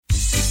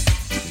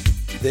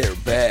They're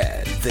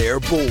bad, they're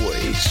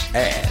boys,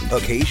 and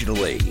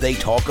occasionally they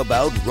talk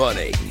about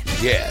running.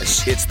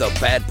 Yes, it's the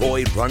Bad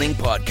Boy Running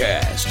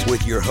Podcast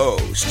with your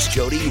hosts,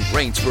 Jody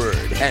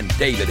Rainsford and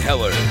David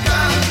Heller.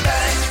 Come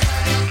back.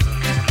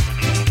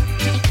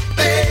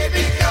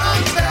 Baby,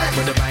 come back.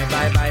 But the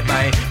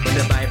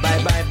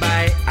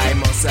bye. I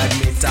must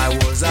admit I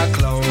was a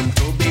clown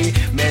to be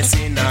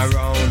messing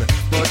around.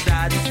 But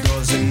that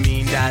doesn't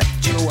mean that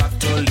you have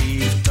to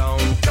leave town.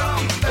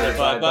 Come back.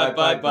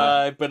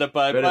 Bye.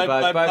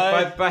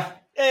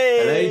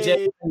 Hey.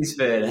 Hello,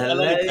 Jamesford.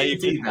 Hello,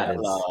 David.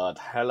 Lord.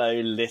 Hello,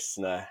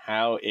 listener.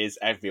 How is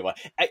everyone?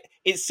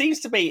 It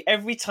seems to be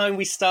every time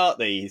we start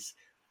these,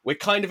 we're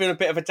kind of in a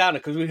bit of a downer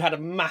because we've had a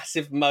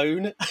massive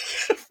moan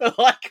for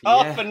like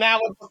half an hour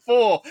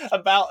before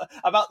about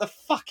the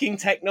fucking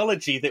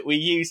technology that we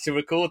use to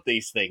record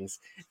these things.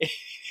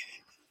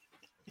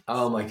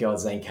 Oh my God,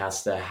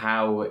 Zencaster,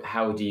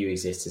 how do you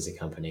exist as a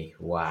company?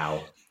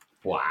 Wow.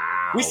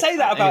 We say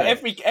that about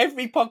Anyway.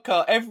 every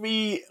podcast,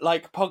 every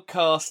like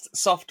podcast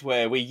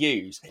software we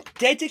use.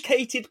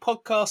 Dedicated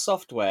podcast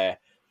software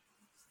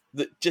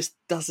that just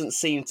doesn't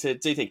seem to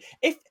do things.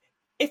 If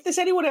there's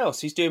anyone else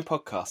who's doing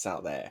podcasts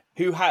out there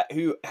who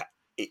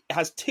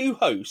has two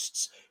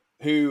hosts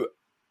who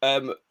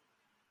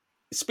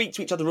speak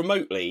to each other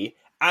remotely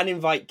and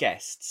invite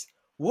guests,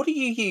 what are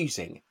you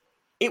using?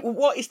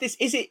 What is this?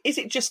 Is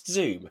it just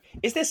Zoom?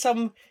 Is there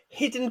some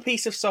hidden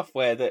piece of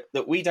software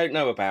that we don't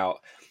know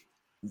about?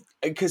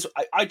 Because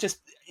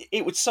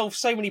it would solve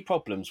so many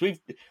problems. We've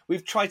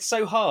tried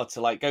so hard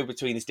to like go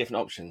between these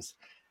different options.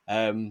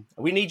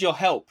 We need your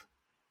help.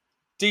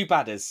 Do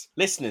badders,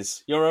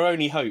 listeners, you're our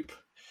only hope.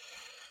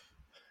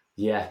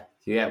 Yeah,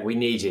 we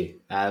need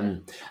you.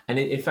 And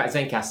in fact,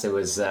 Zencaster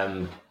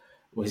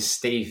was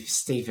Steve.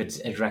 Steve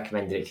had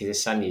recommended it because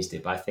his son used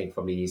it, but I think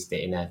probably used it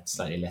in a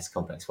slightly less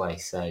complex way.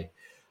 So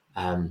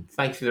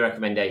thank you for the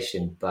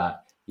recommendation,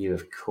 but you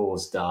have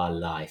caused our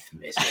life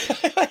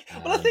misery.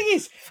 Well, the thing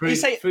is, you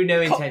say through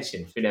no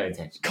intention.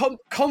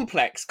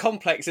 Complex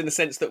in the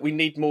sense that we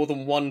need more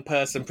than one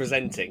person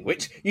presenting,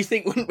 which you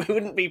think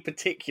wouldn't be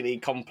particularly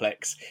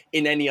complex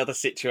in any other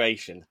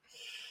situation.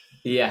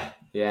 Yeah,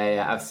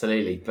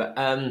 absolutely. But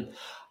I'm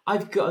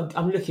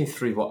looking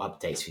through what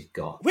updates we've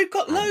got. We've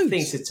got loads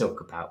things to talk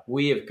about.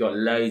 We have got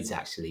loads,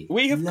 actually.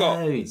 We have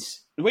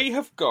loads. I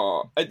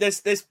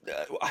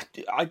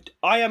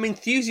am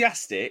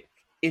enthusiastic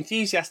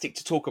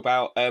to talk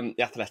about the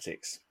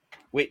athletics,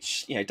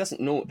 which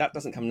that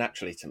doesn't come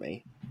naturally to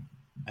me.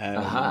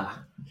 But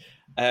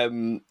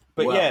well,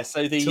 yeah,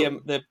 so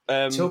the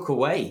talk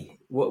away.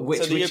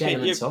 Which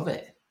elements of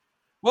it?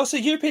 Well, so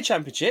European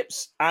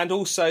Championships and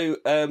also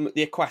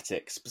the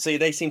aquatics. See,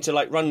 they seem to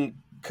like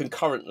run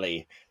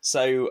concurrently.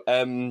 So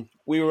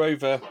we were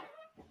over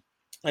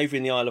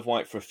in the Isle of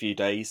Wight for a few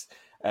days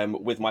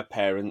with my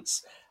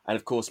parents, and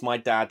of course, my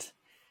dad.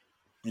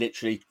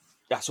 Literally,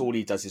 that's all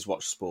he does is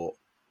watch sport.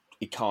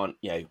 He can't,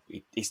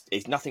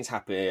 nothing's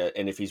happening,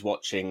 and if he's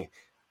watching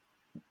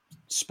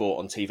sport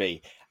on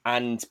TV,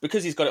 and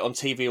because he's got it on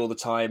TV all the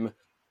time,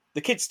 the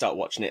kids start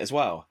watching it as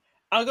well.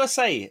 And I've got to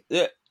say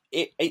that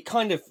it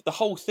kind of the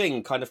whole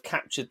thing kind of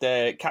captured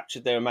their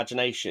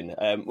imagination.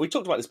 We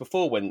talked about this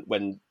before when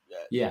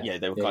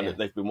they were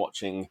they've been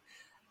watching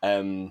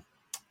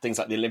things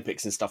like the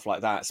Olympics and stuff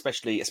like that,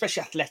 especially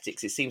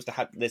athletics. It seems to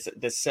have there's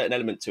a certain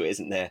element to it,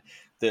 isn't there?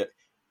 That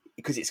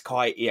because it's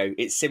quite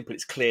it's simple,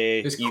 it's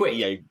clear, it's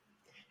quick.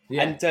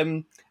 Yeah.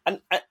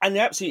 And they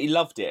absolutely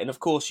loved it. And of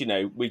course,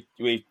 we've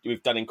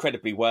done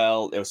incredibly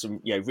well. There were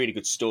some really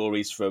good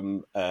stories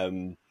from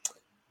the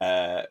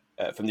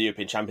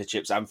European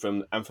Championships and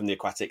from the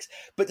aquatics.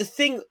 But the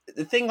thing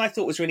I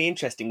thought was really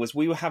interesting was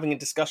we were having a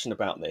discussion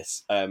about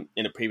this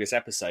in a previous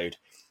episode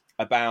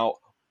about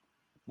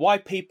why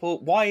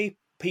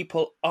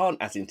people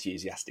aren't as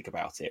enthusiastic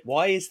about it.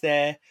 Why is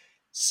there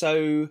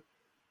so?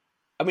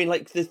 I mean,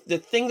 like the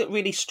thing that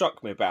really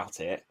struck me about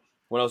it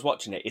when I was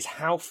watching it is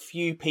how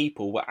few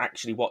people were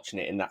actually watching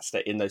it in those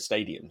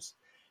stadiums.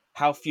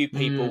 How few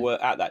people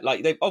were at that.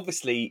 Like they've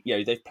obviously,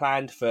 they've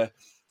planned for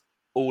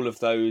all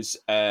those,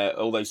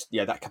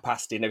 that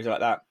capacity and everything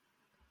like that.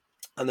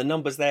 And the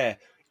numbers there,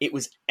 it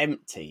was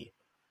empty,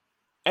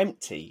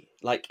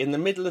 like in the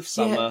middle of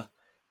summer.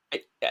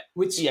 Yeah.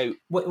 Which,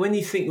 when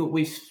you think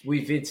that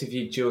we've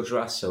interviewed George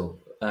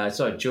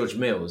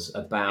Mills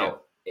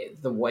about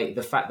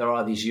the fact there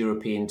are these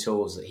European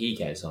tours that he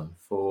goes on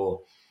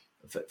for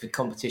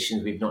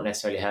competitions we've not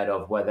necessarily heard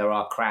of, where there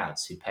are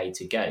crowds who pay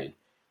to go.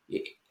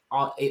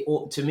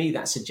 To me,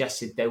 that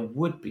suggested there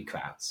would be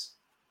crowds.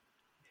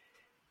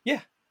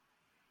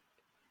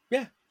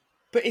 Yeah,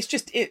 but it's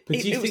just it. But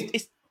do you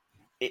think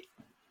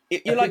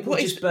you're like, what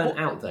just is burnt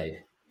out though?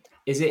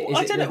 Is it?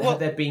 I don't know. Have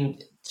there been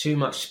too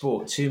much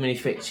sport, too many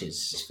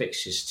fixtures,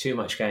 too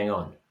much going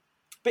on?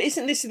 But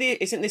isn't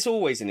this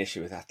always an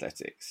issue with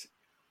athletics?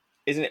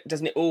 Isn't it?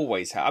 Doesn't it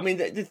always have? I mean,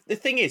 the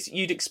thing is,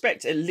 you'd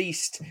expect at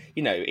least,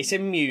 it's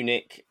in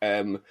Munich.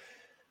 So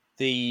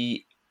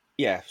the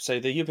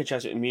European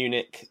Championships in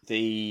Munich,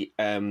 the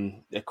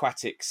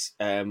aquatics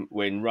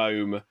were in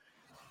Rome.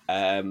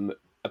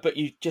 but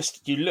you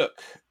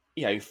look,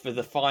 for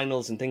the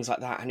finals and things like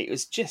that, and it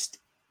was just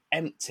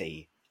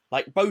empty.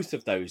 Like both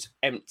of those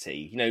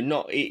empty.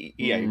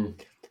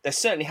 There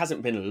certainly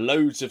hasn't been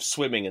loads of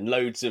swimming and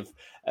loads of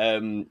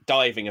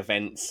diving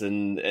events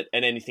and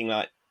anything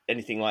like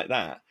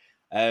that.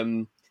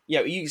 You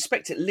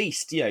expect at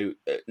least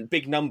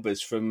big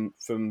numbers from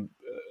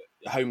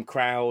home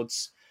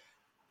crowds.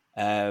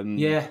 And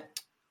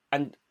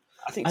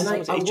I think I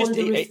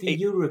wonder if the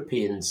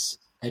Europeans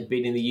had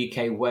been in the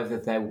UK, whether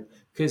they're,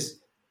 because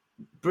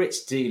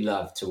Brits do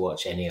love to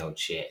watch any old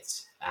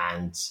shit,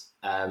 and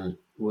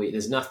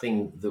there's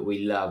nothing that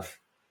we love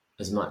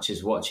as much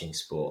as watching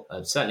sport.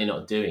 Certainly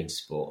not doing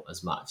sport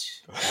as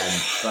much.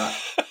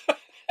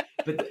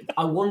 But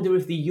I wonder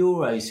if the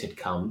Euros had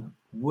come,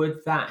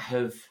 would that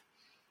have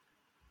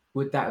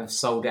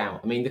sold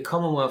out? I mean, the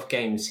Commonwealth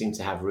Games seem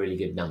to have really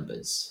good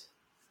numbers.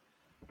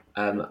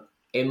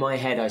 In my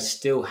head, I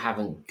still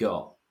haven't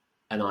got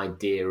an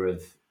idea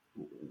of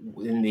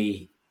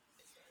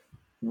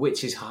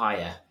which is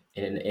higher.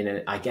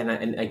 Again,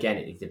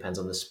 it depends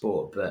on the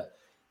sport, but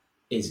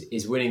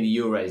is winning the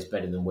Euros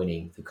better than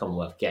winning the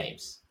Commonwealth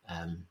Games?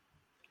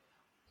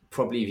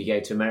 Probably if you go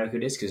to America,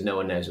 it is, because no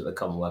one knows what the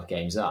Commonwealth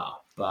Games are.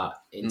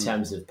 But in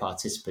terms of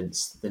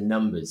participants, the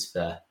number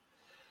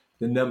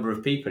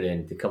of people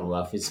in the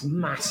Commonwealth is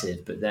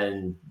massive, but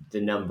then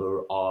the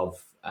number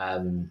of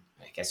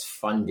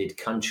funded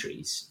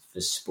countries for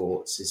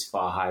sports is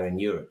far higher in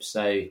Europe.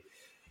 So,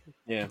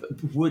 do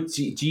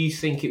you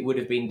think it would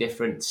have been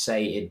different?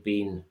 Say there'd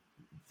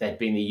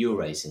been the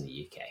Euros in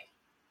the UK.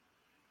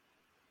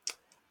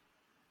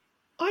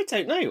 I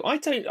don't know. I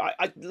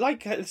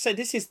like I said,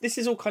 this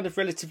is all kind of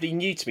relatively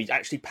new to me.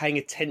 Actually, paying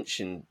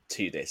attention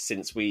to this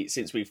since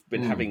we've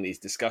been having these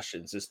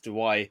discussions as to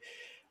why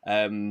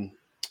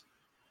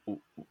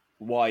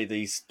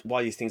these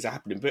things are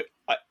happening. But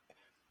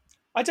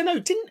I don't know.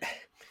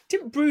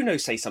 Didn't Bruno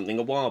say something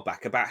a while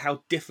back about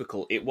how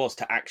difficult it was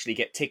to actually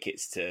get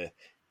tickets to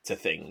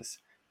things?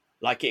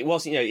 Like it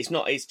wasn't.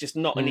 It's just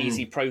not an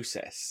easy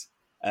process.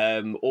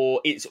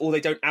 Or they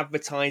don't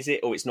advertise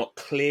it, or it's not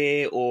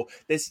clear, or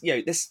there's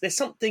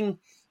something.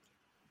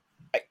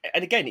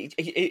 And again,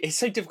 it's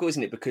so difficult,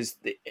 isn't it? Because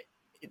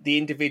the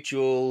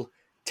individual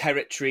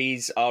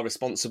territories are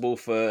responsible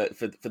for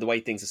the way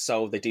things are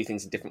sold. They do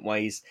things in different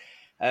ways,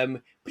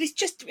 but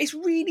it's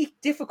really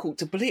difficult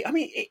to believe. I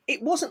mean,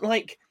 it wasn't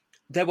like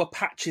there were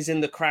patches in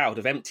the crowd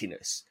of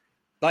emptiness.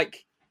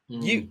 Like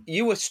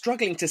you were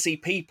struggling to see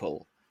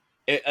people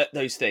at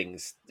those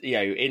things,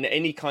 in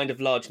any kind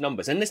of large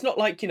numbers. And it's not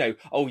like,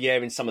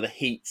 in some of the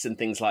heats and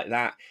things like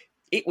that,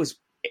 it was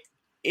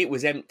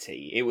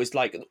empty. It was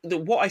like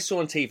what I saw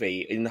on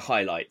TV in the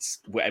highlights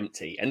were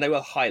empty, and they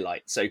were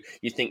highlights. So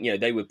you think,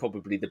 they were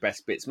probably the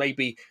best bits.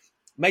 Maybe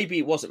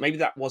it wasn't. Maybe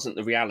that wasn't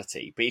the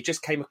reality, but it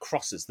just came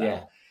across as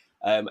that.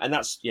 Yeah. And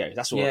that's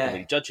all I can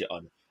really judge it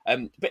on.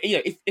 But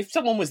if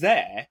someone was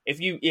there, if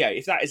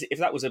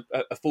that was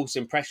a false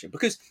impression,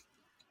 because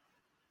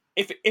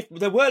if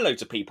there were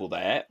loads of people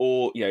there,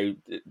 or the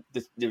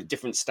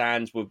different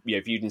stands were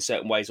viewed in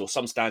certain ways, or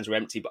some stands were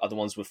empty but other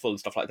ones were full and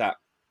stuff like that,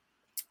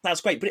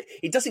 that's great. But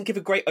it doesn't give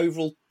a great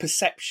overall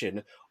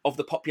perception of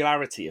the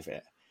popularity of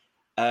it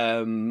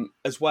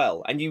as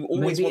well. And you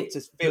always want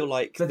to feel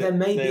like, but then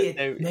maybe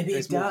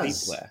it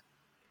does.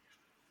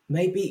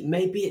 Maybe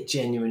it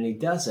genuinely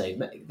does.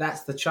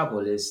 That's the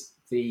trouble. Is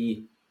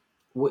the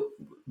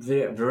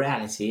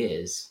reality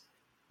is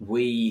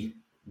we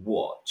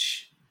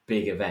watch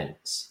big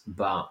events,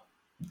 but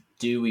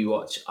do we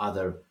watch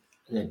other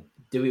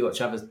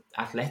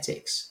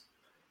athletics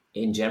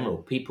in general?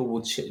 People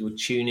will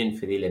tune in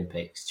for the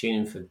Olympics, tune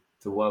in for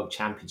the World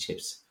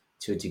Championships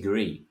to a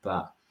degree,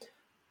 but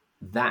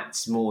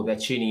that's more, they're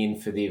tuning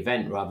in for the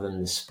event rather than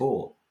the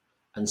sport.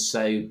 And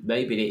so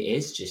maybe it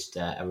is just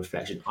a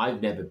reflection.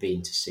 I've never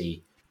been to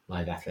see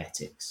live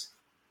athletics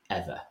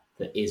ever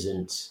that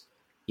isn't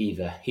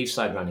either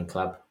Heathside Running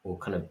Club or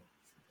kind of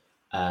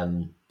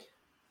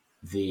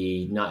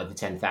the Night of the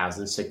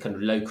 10,000, so kind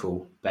of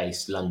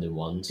local-based London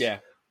ones,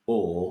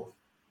 or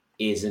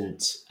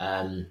isn't.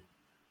 I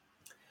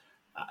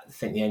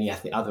think the only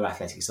other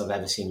athletics I've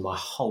ever seen in my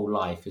whole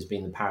life has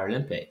been the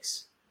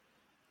Paralympics.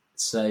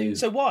 So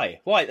why?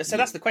 So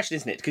that's the question,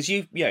 isn't it? Because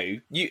you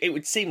it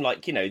would seem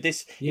like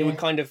this it would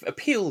kind of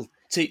appeal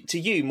to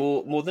you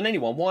more than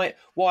anyone.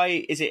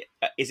 Why is it?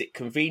 Is it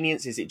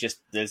convenience? Is it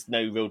just there's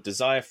no real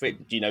desire for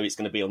it? Do you know it's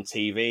going to be on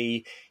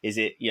TV? Is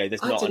it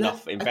there's not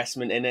enough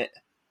investment in it?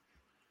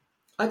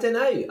 I don't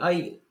know.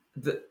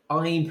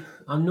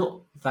 I'm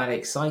not that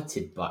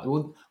excited, but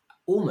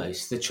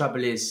almost the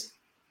trouble is,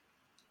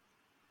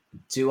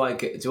 do I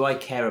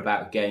care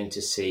about going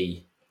to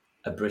see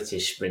a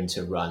British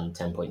sprinter run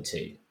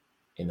 10.2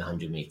 in the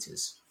 100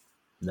 meters?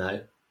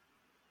 No.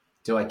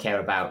 Do I care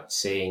about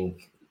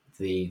seeing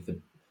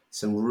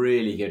some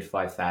really good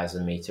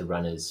 5,000 meter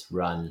runners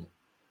run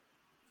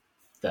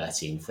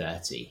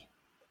 13:30?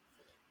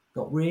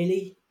 Not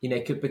really.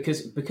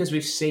 Because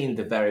we've seen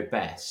the very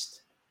best.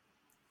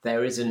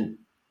 There isn't.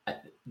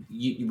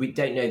 We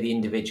don't know the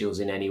individuals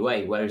in any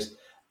way. Whereas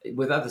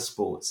with other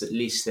sports, at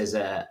least there's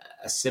a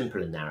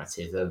simpler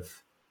narrative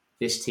of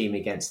this team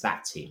against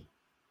that team,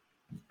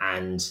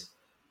 and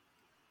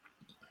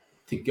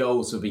the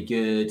goals will be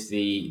good.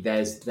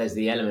 There's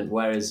the element,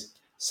 whereas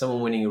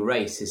someone winning a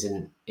race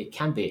it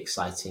can be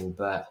exciting,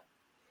 but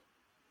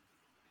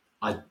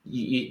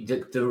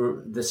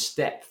the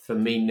step for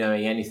me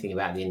knowing anything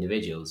about the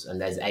individuals, and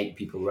there's 8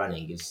 people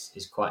running,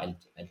 is quite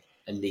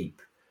a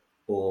leap.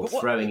 Or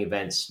throwing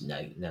events,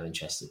 no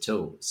interest at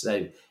all.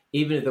 So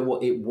even if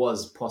it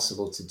was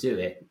possible to do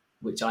it,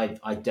 which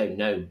I don't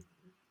know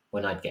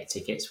when I'd get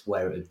tickets,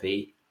 where it would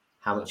be,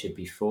 how much it'd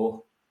be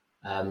for,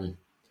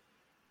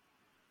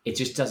 it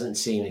just doesn't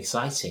seem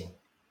exciting.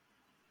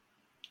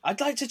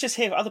 I'd like to just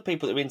hear other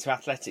people that are into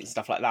athletics and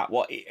stuff like that.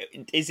 What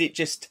is it?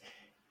 Just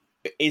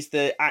is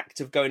the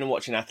act of going and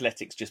watching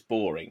athletics just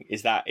boring?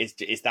 Is that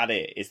it? Is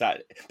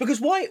that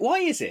because why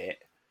is it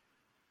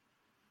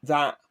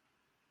that,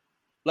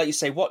 like you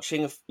say,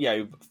 watching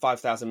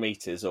 5,000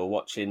 meters or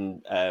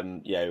watching a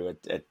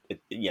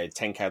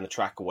 10K on the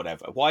track or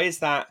whatever, why is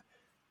that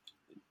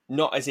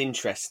not as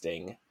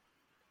interesting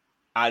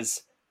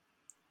as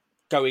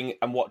going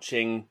and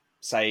watching,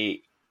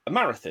 say, a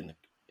marathon,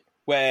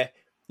 where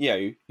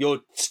you're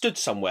stood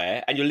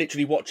somewhere and you're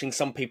literally watching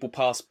some people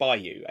pass by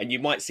you, and you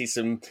might see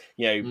some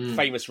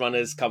famous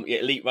runners come,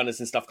 elite runners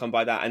and stuff come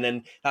by that, and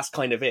then that's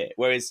kind of it.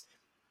 Whereas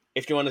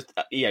if you're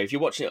if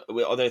you're watching it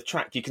on the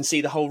track, you can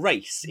see the whole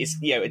race. It's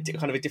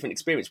kind of a different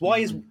experience. Why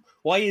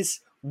is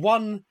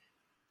one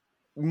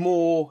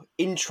more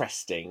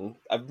interesting,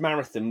 a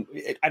marathon,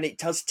 and it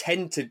does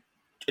tend to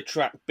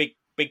attract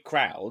big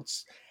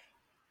crowds,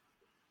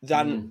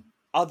 than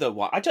other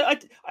one?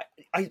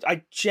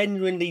 I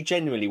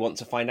genuinely want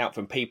to find out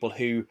from people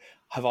who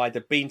have either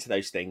been to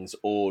those things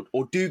or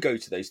do go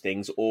to those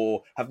things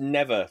or have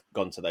never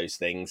gone to those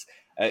things,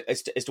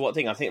 as to what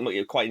thing. I think it might be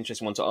a quite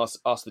interesting one to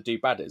ask the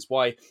do-badders.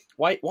 Why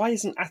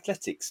isn't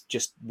athletics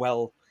just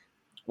well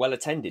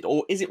attended,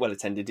 or is it well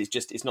attended?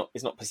 It's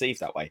not perceived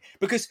that way.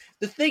 Because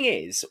the thing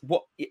is,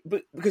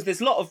 because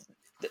there's a lot of,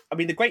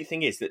 the great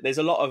thing is that there's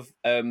a lot of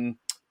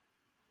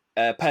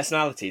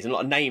personalities and a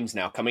lot of names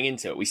now coming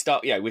into it. We're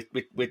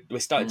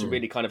starting to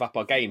really kind of up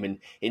our game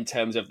in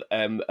terms of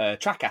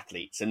track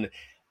athletes, and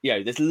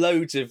there's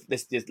loads of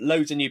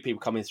new people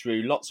coming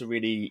through, lots of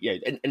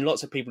really and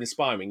lots of people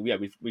inspiring.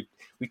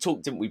 We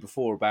talked, didn't we,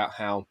 before, about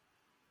how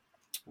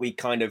we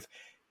kind of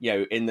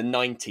in the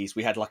 90s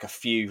we had like a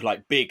few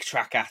like big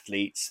track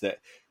athletes that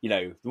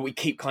we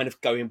keep kind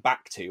of going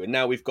back to, and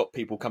now we've got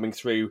people coming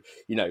through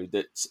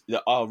that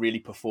are really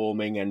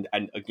performing and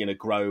are going to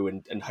grow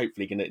and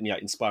hopefully going to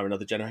inspire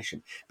another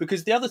generation.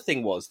 Because the other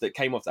thing was that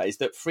came off that is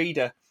that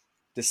Frida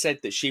said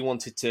that she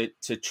wanted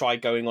to try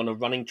going on a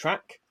running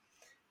track,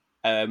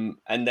 and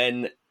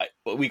then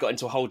we got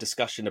into a whole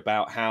discussion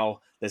about how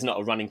there's not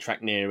a running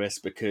track near us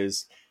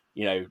because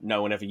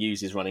no one ever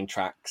uses running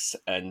tracks,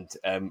 and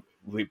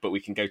but we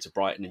can go to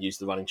Brighton and use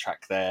the running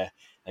track there.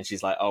 And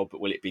she's like, oh,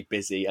 but will it be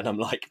busy? And I'm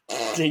like,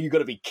 you've got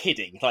to be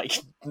kidding. Like,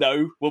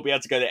 no, we'll be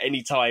able to go there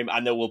any time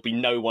and there will be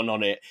no one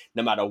on it,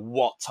 no matter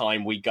what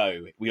time we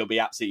go. We'll be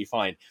absolutely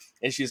fine.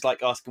 And she's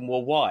like asking,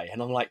 well, why?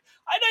 And I'm like,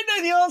 I don't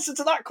know the answer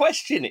to that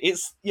question.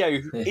 It's,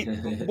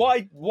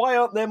 why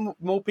aren't there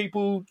more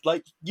people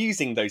like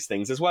using those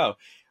things as well?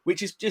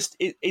 Which is just,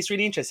 it's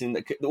really interesting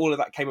that all of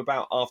that came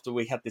about after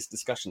we had this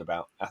discussion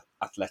about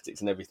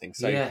athletics and everything.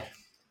 So yeah,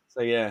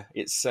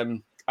 it's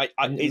you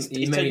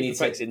maybe need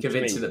to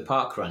convince her that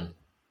parkrun.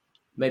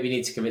 Maybe you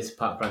need to convince her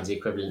parkrun's the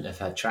equivalent of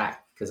her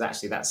track, because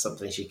actually that's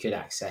something she could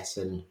access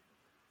and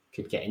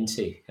could get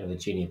into, kind of a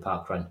junior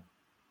parkrun.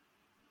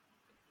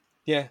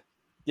 Yeah.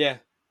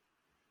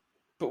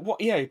 But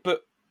what? Yeah,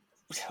 but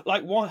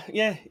like why?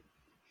 Yeah.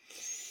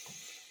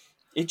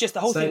 It just, the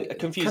whole thing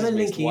confuses kind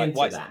of me.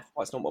 Why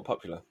it's not more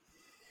popular.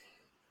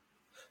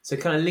 So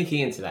kind of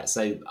linking into that.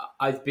 So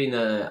I've been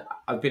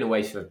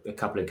away for a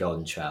couple of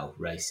Golden Trail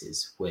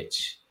races,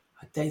 which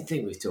I don't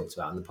think we've talked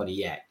about on the poddy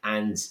yet.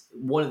 And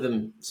one of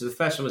them, so the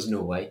first one was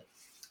Norway,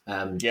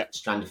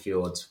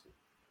 Strandafjord,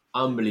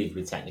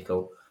 unbelievably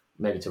technical.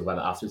 Maybe talk about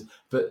that afterwards.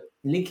 But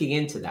linking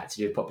into that to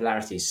do with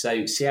popularity.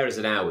 So Sierra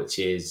Zanao, which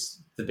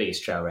is the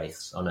biggest trail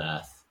race on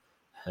earth,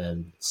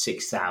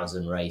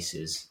 6,000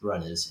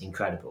 runners,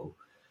 incredible.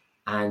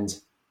 And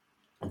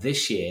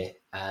this year,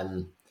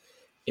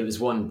 it was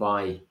won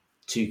by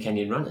 2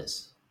 Kenyan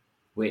runners,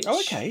 which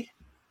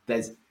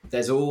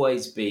there's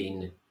always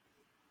been,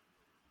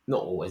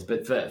 not always,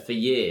 but for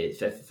years,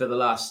 for the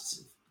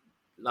last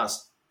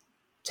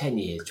 10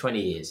 years, 20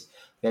 years,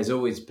 there's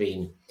always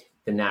been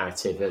the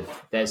narrative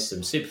of there's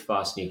some super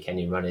fast new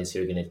Kenyan runners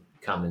who are going to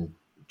come and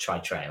try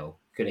trail,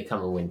 going to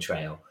come and win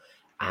trail.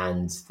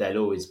 And they'll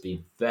always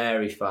be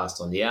very fast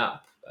on the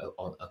up,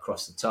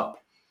 across the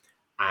top,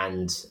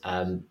 and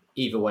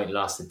either won't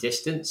last the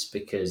distance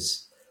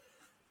because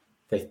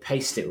they've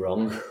paced it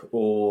wrong,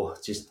 or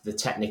just the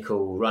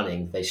technical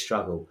running, they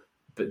struggle.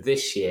 But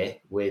this year,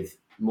 with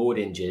Maud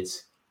injured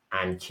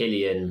and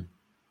Killian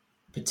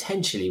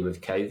potentially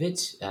with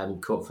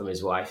COVID, caught from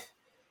his wife,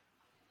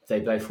 they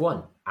both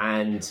won.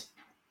 And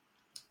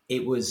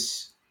it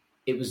was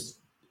it was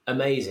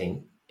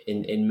amazing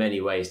in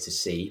many ways to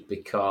see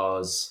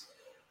because,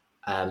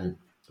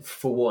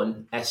 for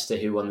one, Esther,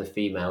 who won the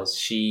females,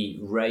 she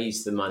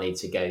raised the money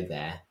to go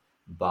there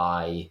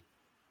by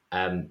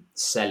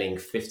selling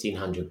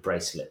 1,500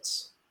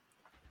 bracelets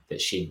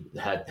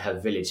that her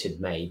village had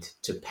made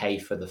to pay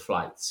for the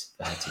flights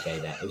for her to go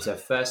there. It was her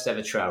first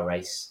ever trail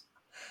race,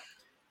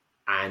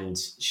 and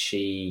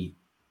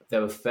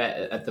there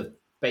were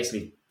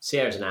basically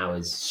Sierras and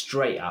hours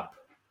straight up.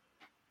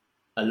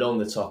 Along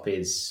the top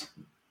is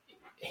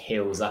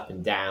hills up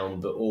and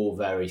down, but all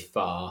very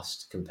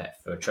fast compared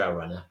for a trail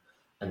runner,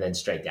 and then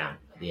straight down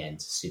at the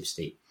end, super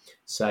steep.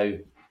 So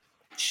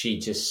she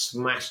just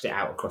smashed it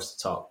out across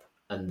the top,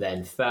 and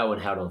then fell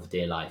and held on for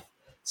dear life.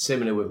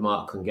 Similar with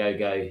Mark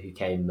Kongogo,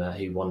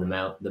 who won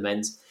the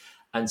men's.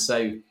 And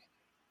so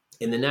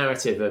in the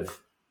narrative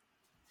of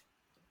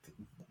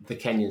the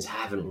Kenyans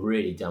haven't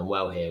really done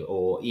well here,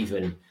 or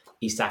even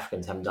East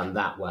Africans haven't done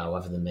that well,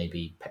 other than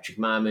maybe Patrick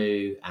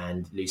Mamu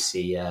and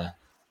Lucy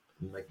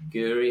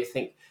Maguri, I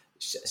think.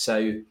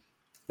 So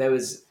it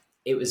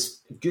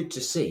was good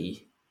to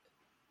see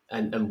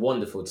and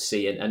wonderful to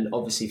see, and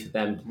obviously for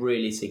them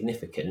really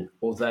significant,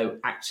 although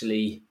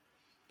actually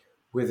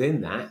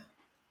within that,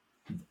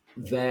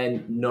 their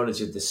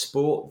knowledge of the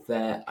sport,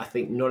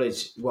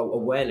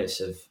 awareness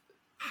of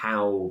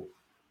how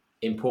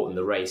important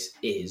the race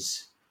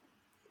is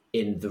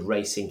in the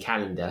racing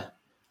calendar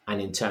and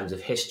in terms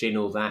of history and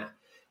all that.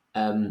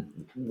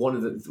 One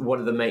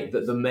of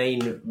the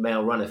main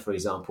male runner, for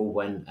example,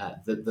 when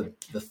the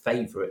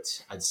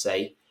favourite, I'd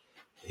say,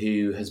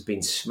 who has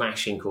been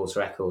smashing course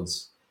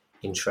records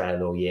in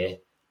trail all year.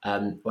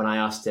 When I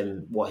asked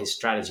him what his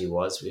strategy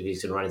was, if he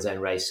was going to run his own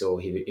race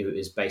or if it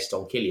was based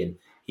on Killian,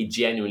 he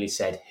genuinely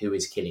said, "Who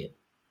is Killian?"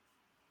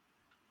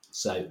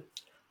 So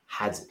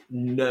had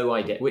no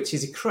idea, which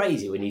is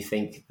crazy when you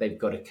think they've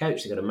got a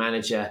coach, they've got a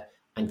manager,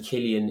 and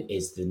Killian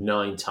is the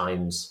 9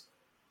 times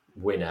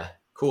winner,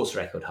 course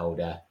record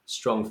holder,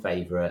 strong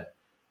favourite,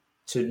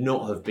 to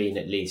not have been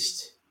at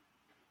least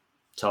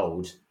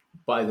told,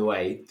 by the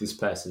way, this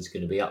person's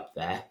going to be up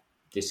there.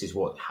 This is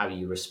how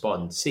you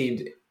respond.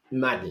 Seemed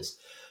madness.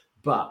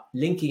 But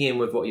linking in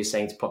with what you're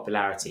saying to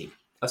popularity,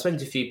 I've spoken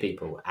to a few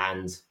people,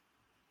 and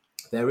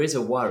there is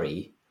a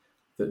worry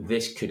that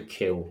this could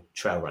kill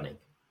trail running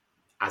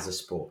as a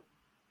sport.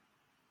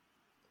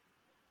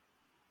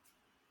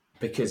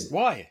 Because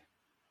why?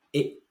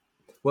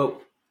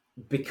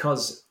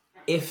 Because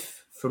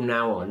if from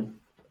now on,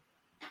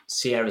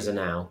 Sierra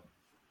Zanao,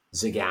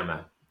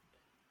 Zagama,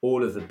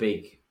 all of the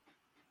big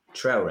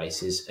trail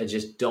races are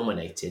just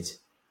dominated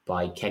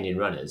by Kenyan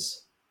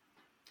runners,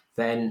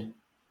 then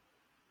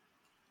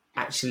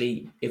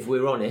actually, if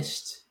we're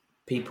honest,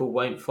 people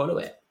won't follow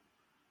it.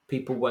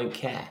 People won't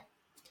care.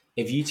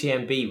 If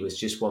UTMB was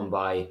just won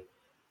by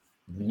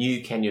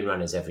new Kenyan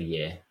runners every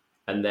year,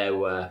 and there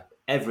were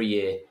every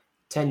year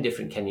 10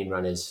 different Kenyan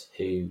runners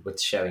who were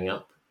showing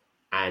up,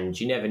 and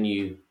you never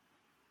knew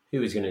who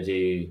was going to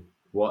do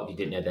what, you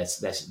didn't know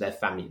their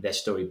family, their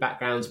story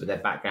backgrounds, but their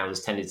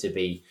backgrounds tended to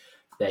be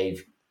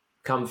they've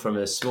come from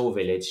a small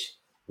village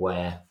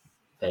where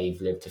they've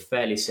lived a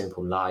fairly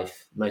simple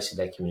life. Most of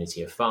their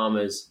community are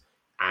farmers,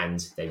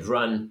 and they've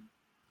run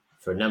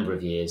for a number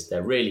of years.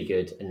 They're really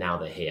good, and now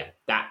they're here.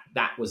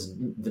 That was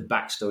the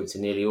backstory to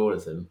nearly all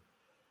of them.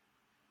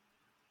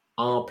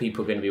 Are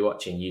people going to be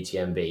watching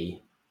UTMB?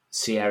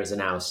 Sierras are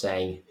now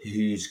saying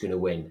who's going to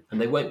win,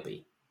 and they won't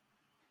be.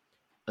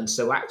 And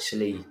so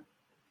actually,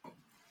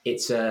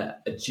 it's a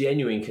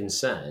genuine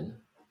concern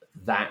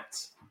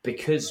that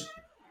because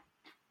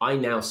I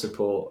now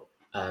support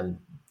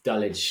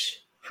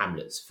Dulwich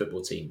Hamlet's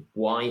football team.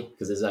 Why?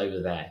 Because it's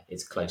over there.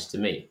 It's close to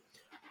me.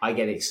 I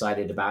get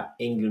excited about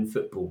England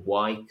football.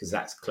 Why? Because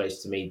that's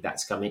close to me.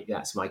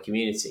 That's my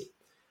community.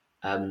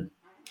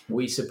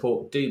 We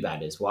support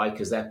do-badders. Why?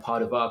 Because they're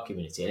part of our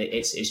community. And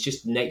it's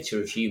just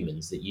nature of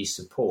humans that you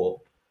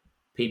support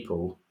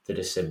people that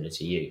are similar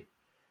to you.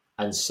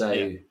 And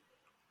so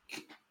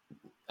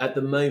at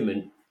the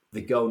moment,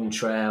 the Golden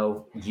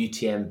Trail,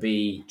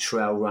 UTMB,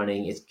 trail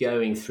running, is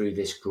going through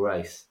this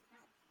growth.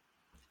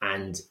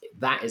 And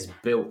that is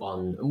built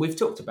on, and we've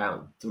talked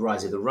about the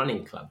rise of the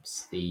running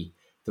clubs, the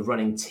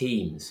running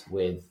teams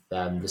with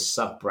the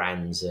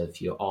sub-brands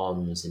of your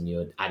Ons and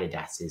your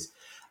Adidases.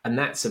 And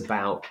that's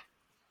about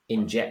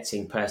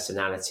injecting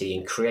personality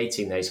and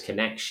creating those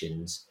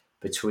connections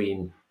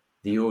between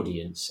the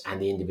audience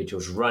and the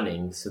individuals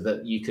running so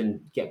that you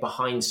can get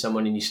behind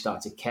someone and you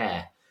start to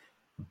care.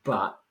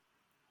 But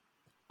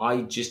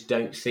I just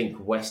don't think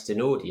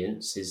Western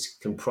audiences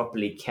can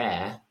properly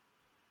care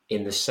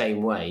in the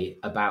same way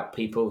about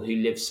people who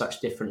live such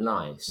different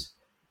lives.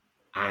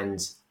 And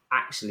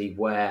actually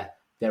where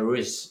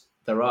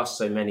there are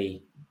so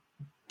many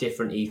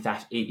different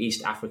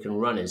East African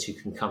runners who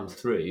can come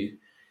through,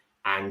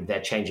 and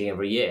they're changing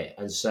every year.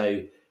 And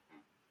so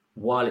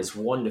while it's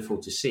wonderful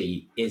to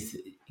see,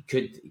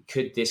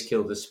 could this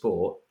kill the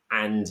sport?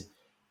 And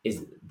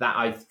is that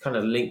I've kind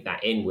of linked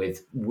that in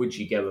with, would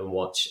you go and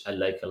watch a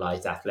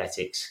localized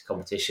athletics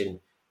competition?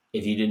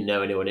 if you didn't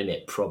know anyone in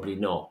it, probably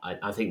not.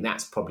 I think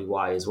that's probably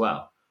why as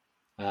well.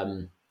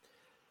 And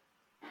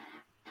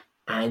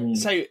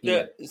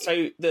the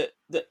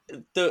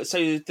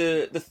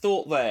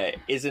thought there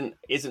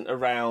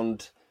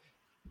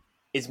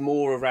is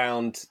more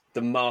around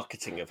the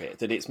marketing of it,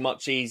 that it's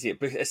much easier.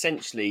 But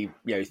essentially,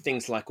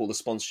 things like all the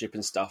sponsorship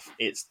and stuff,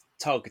 it's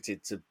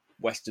targeted to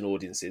Western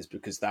audiences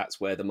because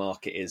that's where the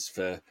market is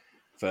for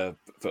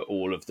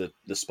all of the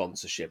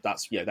sponsorship.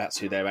 That's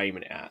who they're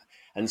aiming it at,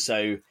 and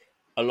so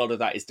a lot of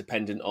that is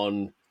dependent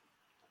on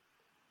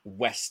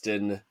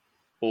Western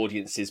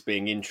audiences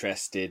being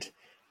interested.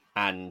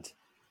 And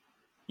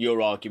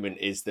your argument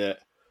is that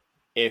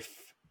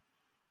if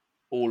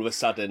all of a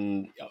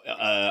sudden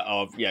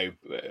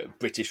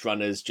British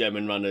runners,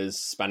 German runners,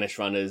 Spanish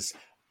runners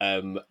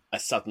are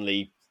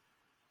suddenly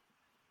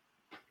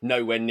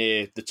nowhere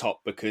near the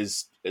top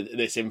because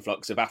this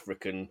influx of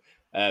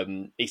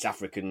East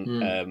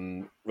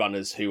African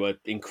runners who are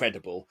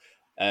incredible,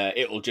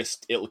 it'll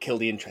kill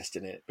the interest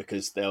in it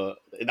because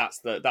that's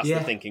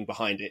the thinking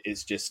behind it.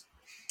 Is just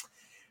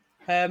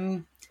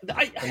and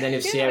then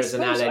if Sierra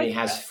Zanel only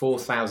has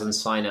 4,000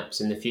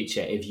 sign-ups in the future,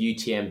 if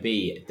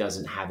UTMB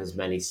doesn't have as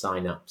many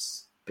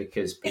sign-ups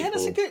because people...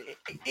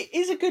 it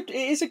is a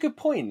good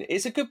point.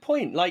 It's a good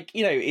point. Like,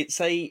 it's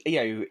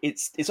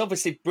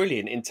obviously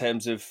brilliant in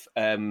terms of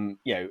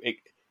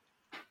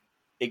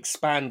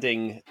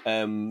expanding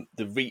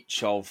the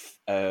reach of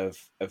and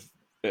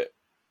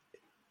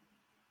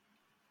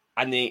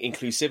the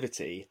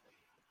inclusivity.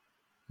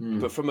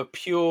 But from a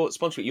pure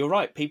sponsorship, you're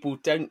right. People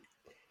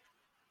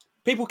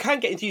can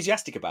get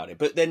enthusiastic about it,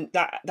 but then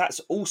that's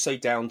also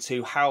down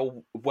to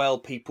how well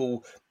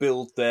people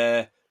build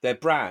their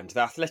brand,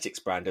 their athletics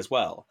brand as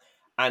well.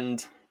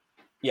 And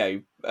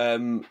if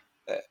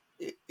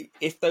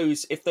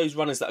those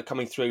runners that are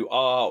coming through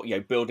are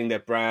building their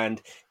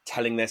brand,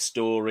 telling their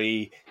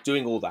story,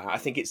 doing all that, I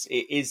think it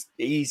is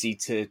easy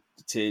to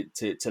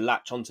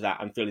latch onto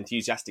that and feel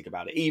enthusiastic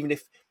about it, even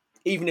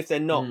if they're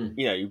not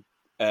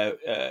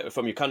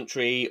from your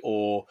country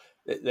or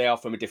they are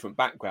from a different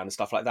background and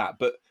stuff like that.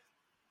 But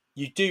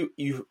the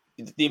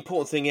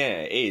important thing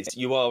here is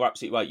you are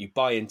absolutely right. You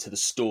buy into the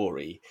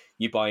story,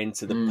 you buy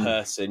into the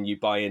person, you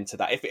buy into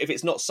that. If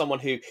it's not someone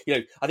who,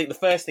 I think the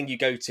first thing you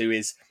go to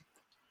is,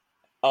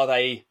 are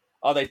they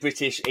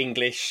British,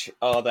 English?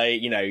 Are they,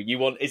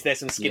 is there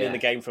some skin in the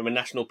game from a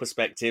national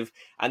perspective?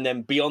 And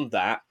then beyond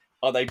that,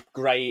 are they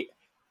great?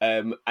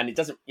 And it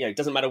doesn't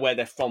matter where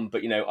they're from,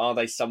 but are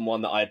they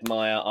someone that I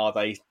admire? Are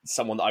they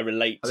someone that I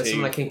relate to?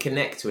 Someone I can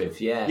connect with,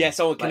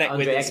 someone connect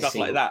with and stuff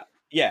like that.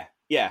 Yeah.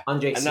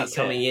 Andre Agassi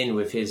coming in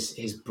with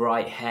his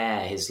bright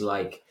hair, his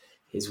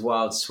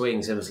wild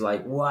swings, and was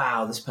like,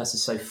 wow, this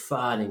person's so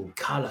fun and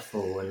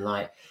colourful, and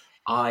like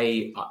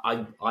I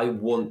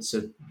want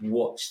to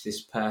watch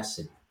this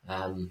person.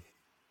 And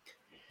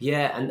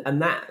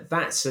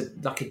that's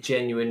a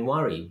genuine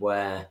worry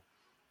where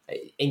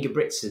Inga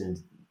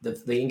Britson, the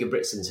Inga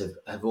Britsons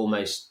have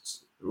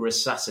almost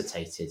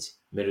resuscitated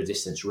middle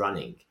distance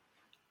running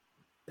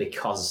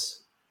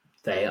because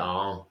they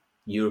are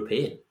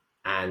European.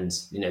 And,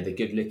 they're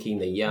good looking,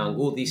 they're young,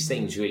 all these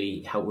things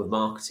really help with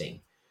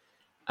marketing.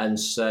 And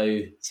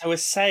so we're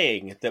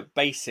saying that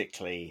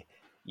basically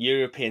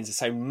Europeans are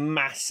so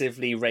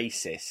massively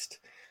racist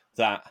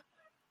that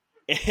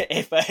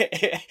if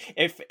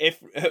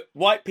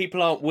white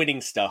people aren't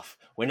winning stuff,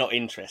 we're not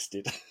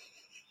interested.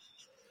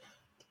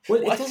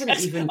 Well, it doesn't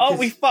even. Aren't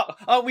we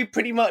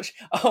pretty much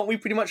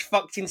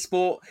fucked in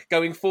sport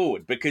going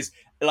forward? Because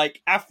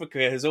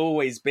Africa has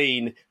always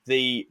been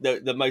the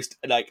most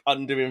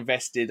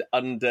underinvested,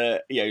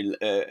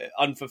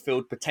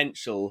 unfulfilled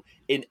potential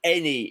in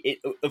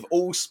of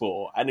all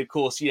sport, and of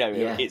course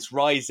it's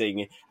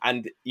rising,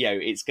 and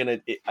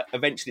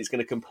eventually it's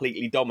gonna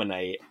completely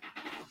dominate.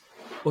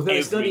 Although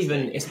it's not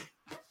even.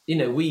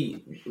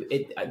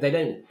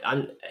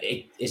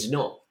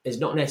 It's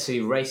not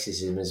necessarily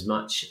racism as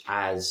much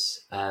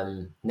as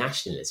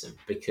nationalism,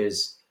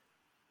 because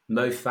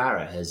Mo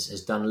Farah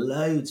has done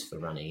loads for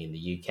running in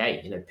the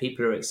UK.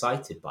 People are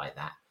excited by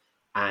that,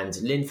 and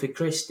Linford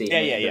Christie.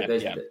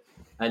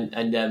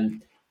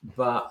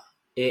 But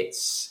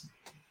it's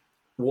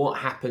what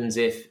happens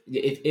if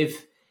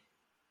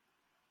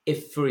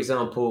for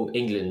example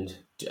England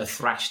are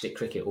thrashed at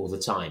cricket all the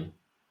time.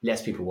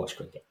 Less people watch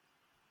cricket.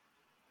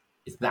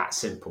 It's that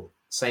simple.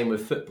 Same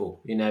with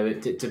football.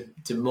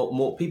 To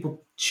more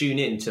people tune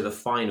in to the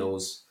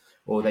finals,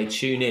 or they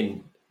tune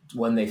in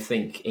when they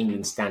think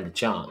England stand a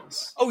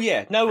chance. Oh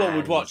yeah, no one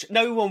would watch.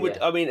 No one would.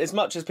 Yeah. I mean, as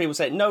much as people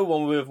say, no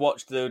one would have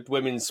watched the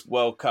Women's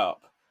World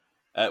Cup,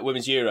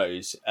 Women's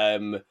Euros,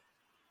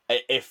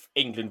 if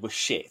England was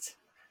shit.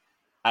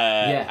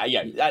 That,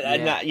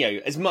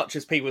 as much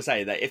as people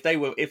say that if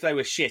they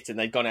were shit and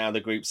they'd gone out of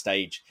the group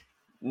stage,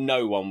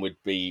 no one would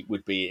be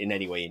in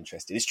any way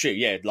interested. It's true,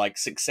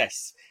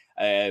 success.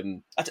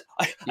 I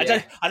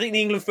think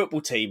the England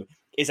football team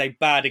is a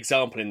bad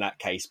example in that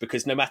case,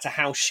 because no matter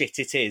how shit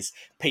it is,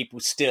 people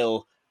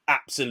still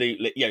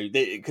absolutely,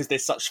 because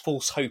there's such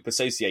false hope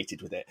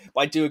associated with it.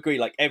 But I do agree,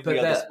 like every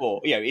other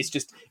sport, it's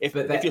just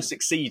if you're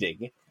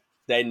succeeding,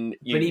 then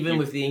But even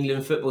with the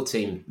England football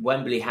team,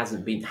 Wembley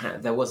hasn't been.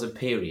 There was a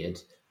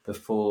period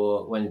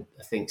before when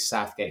I think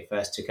Southgate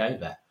first took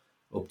over,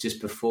 or just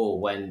before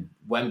when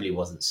Wembley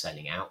wasn't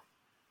selling out.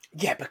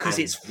 Yeah, because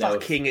it's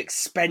fucking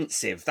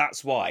expensive.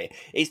 That's why.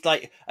 It's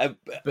like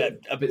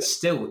but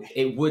still,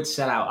 it would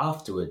sell out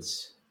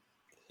afterwards.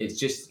 It's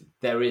just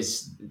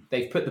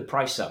they've put the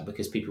price up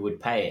because people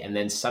would pay it, and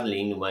then suddenly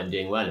England weren't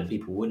doing well and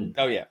people wouldn't.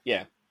 Oh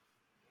yeah.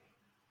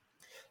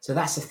 So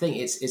that's the thing.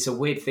 It's a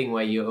weird thing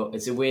where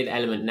it's a weird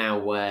element now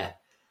where.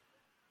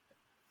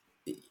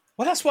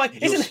 Well, that's why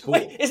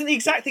isn't the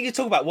exact thing you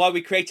talk about why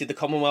we created the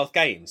Commonwealth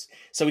Games,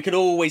 so we could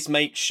always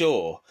make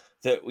sure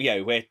that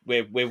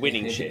we're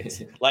winning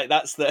shit. Like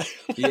that's the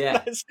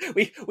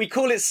we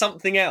call it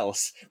something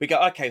else. We go,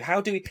 okay,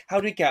 how do we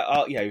get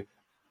our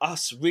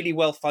us really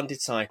well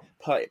funded side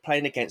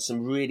playing against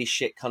some really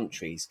shit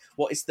countries?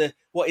 What is the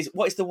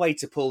way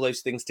to pull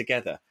those things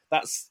together?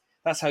 That's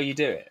how you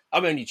do it.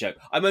 I'm only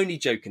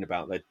joking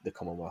about the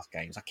Commonwealth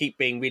Games. I keep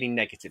being really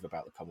negative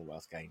about the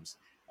Commonwealth Games.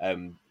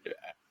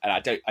 And I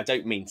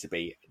don't mean to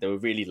be. They were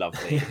really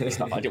lovely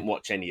stuff. I didn't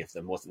watch any of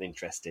them. Wasn't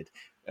interested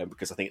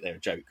because I think they're a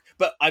joke.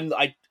 But I don't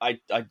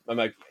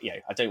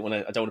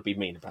want to be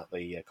mean about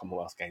the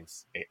Commonwealth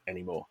Games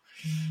anymore.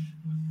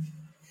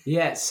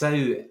 Yeah.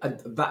 So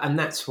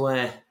that's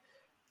where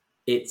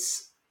it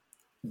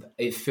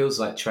feels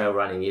like trail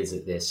running is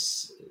at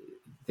this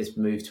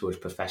move towards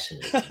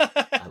professionalism.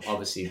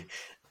 Obviously.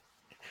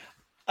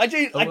 I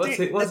do.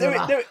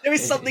 There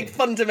is something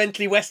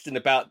fundamentally Western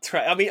about.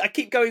 I mean, I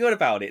keep going on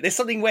about it. There's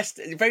something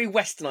very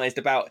Westernized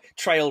about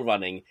trail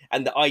running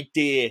and the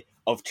idea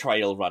of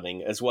trail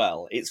running as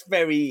well. It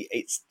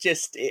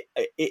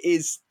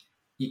is.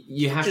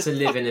 You have to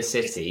live in a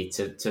city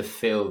to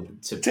feel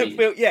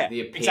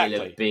the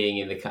appeal of being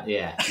in the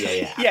yeah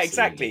yeah,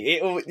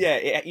 exactly.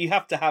 You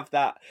have to have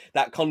that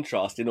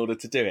contrast in order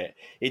to do it.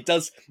 It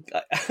does.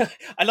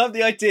 I love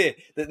the idea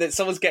that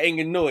someone's getting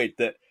annoyed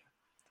that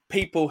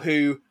people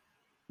who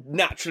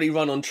naturally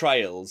run on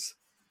trails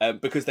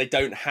because they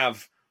don't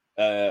have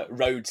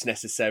roads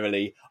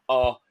necessarily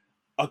are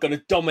going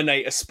to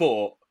dominate a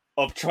sport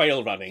of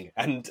trail running,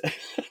 and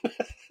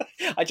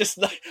I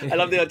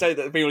love the idea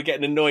that people are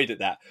getting annoyed at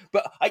that.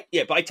 But I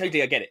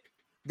totally get it.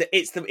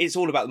 It's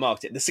all about the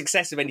marketing. The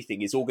success of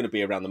anything is all going to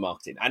be around the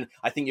marketing, and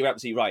I think you're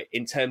absolutely right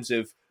in terms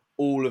of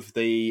all of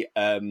the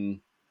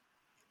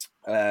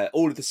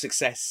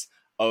success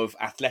of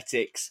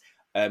athletics,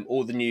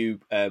 all the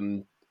new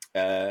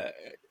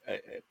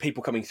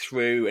people coming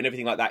through and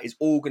everything like that is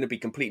all going to be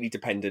completely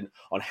dependent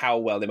on how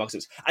well their marketing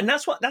is. And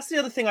that's the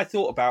other thing I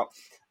thought about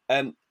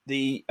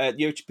the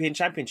European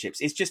Championships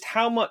is just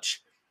how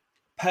much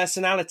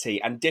personality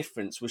and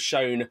difference was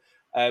shown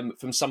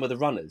from some of the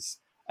runners.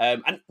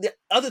 And the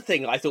other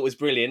thing I thought was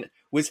brilliant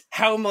was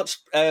how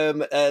much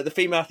the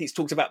female athletes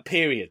talked about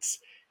periods.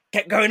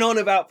 Kept going on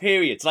about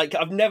periods. Like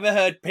I've never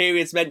heard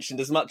periods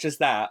mentioned as much as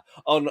that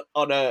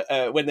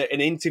when they're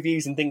in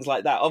interviews and things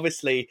like that.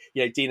 Obviously,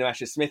 Dina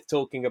Asher-Smith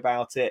talking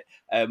about it,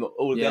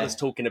 all of the others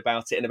talking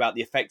about it and about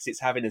the effects it's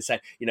having, and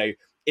saying,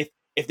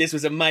 if this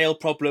was a male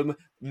problem,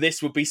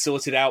 this would be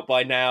sorted out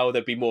by now.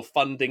 There'd be more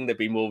funding, there'd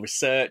be more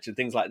research and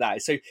things like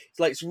that. So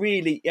it's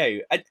really,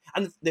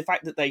 and the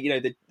fact that they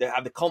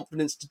have the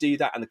confidence to do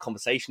that and the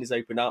conversation is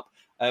open up.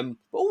 But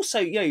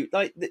also,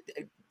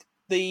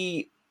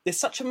 there's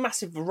such a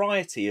massive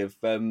variety of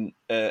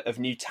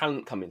new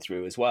talent coming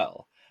through as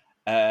well.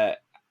 And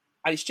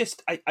it's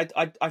just, I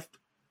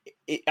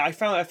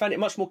found it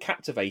much more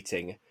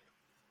captivating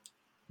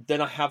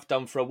than I have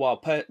done for a while.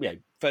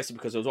 Firstly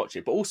because I was watching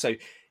it, but also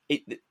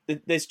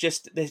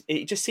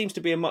it just seems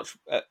to be a much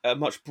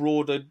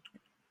broader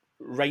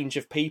range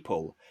of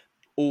people,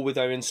 all with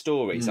their own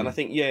stories. And I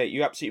think,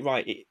 you're absolutely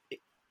right.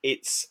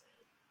 It's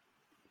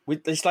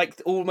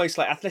like almost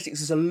like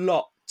athletics is a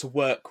lot to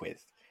work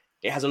with.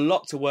 It has a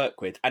lot to work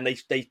with, and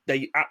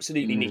they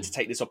absolutely need to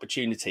take this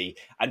opportunity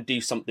and do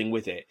something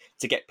with it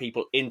to get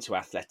people into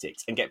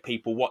athletics and get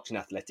people watching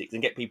athletics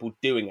and get people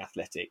doing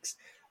athletics.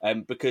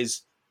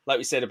 Because, like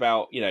we said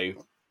about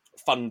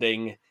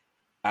funding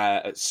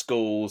at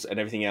schools and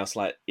everything else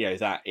like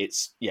that,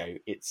 it's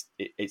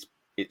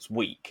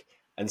weak.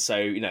 And so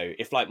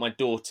if like my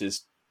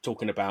daughter's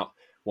talking about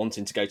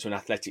wanting to go to an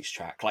athletics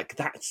track, like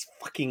that's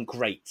fucking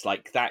great.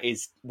 Like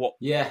that's what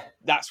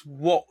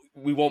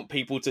we want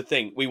people to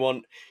think. We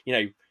want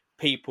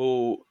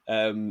people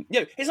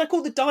it's like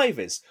all the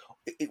divers.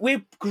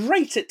 We're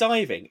great at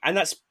diving, and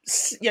that's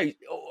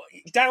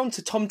down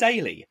to Tom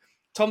Daley,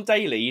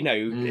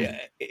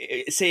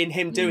 seeing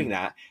him doing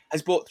that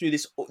has brought through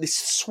this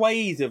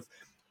swathe of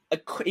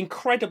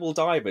incredible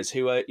divers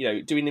who are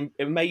doing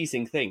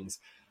amazing things.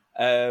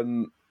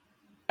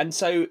 And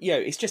so,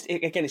 it's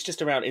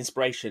just around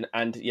inspiration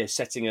and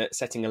setting a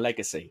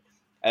legacy.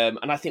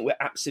 And I think we're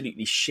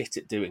absolutely shit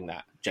at doing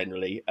that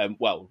generally.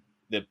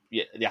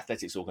 The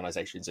athletics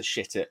organisations are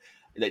shit at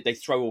they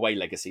throw away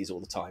legacies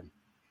all the time.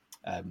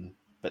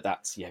 But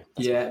that's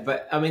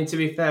But I mean, to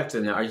be fair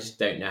to them, I just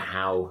don't know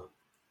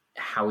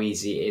how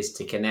easy it is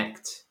to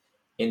connect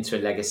into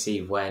a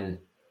legacy when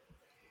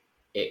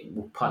it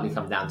will partly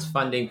come down to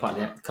funding,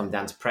 partly come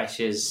down to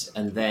pressures,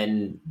 and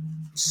then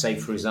say,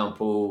 for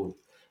example,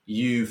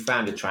 you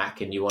found a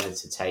track and you wanted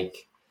to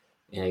take,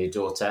 your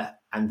daughter,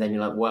 and then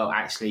you're like, well,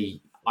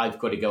 actually, I've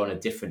got to go on a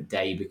different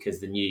day because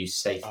the new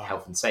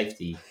health and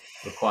safety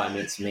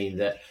requirements mean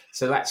that.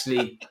 So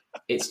actually,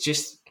 it's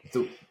just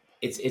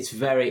it's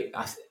very.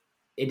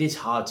 It is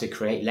hard to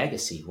create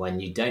legacy when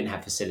you don't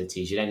have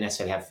facilities, you don't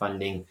necessarily have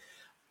funding,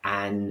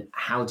 and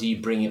how do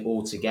you bring it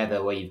all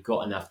together where you've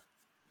got enough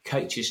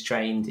coaches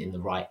trained in the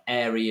right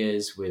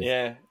areas with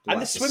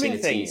and the swimming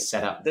thing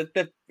set up.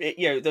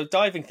 The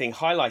diving thing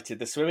highlighted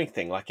the swimming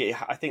thing. Like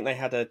I think they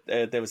had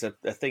there was a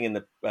thing in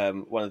the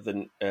one of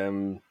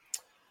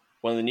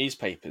the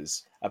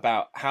newspapers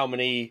about how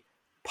many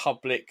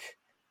public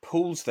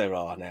pools there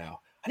are now,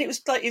 and it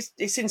was like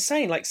it's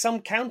insane. Like some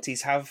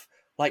counties have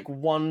like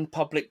one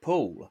public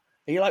pool,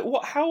 and you're like,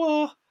 what? How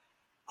are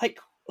like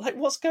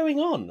what's going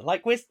on?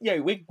 Like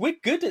we're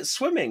good at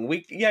swimming.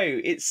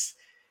 It's.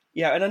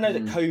 Yeah, and I know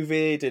that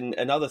COVID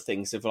and other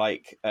things have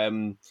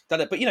done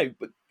it,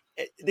 but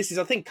this is,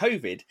 I think,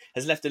 COVID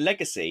has left a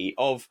legacy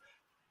of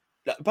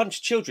a bunch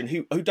of children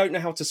who don't know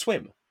how to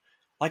swim.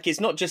 Like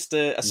it's not just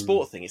a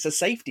sport thing; it's a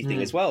safety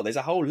thing as well. There's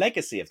a whole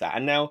legacy of that,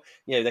 and now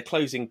they're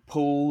closing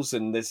pools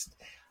and there's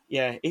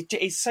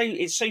it's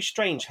so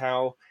strange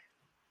how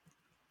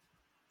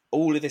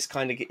all of this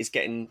kind of is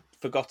getting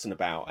forgotten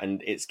about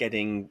and it's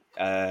getting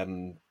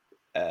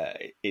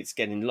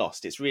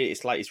lost. It's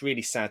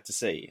really sad to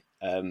see.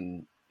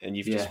 And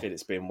you just feel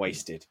it's being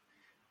wasted.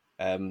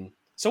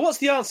 So what's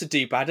the answer,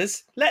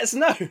 do-badders? Let us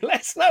know. Let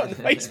us know in the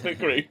Facebook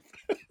group.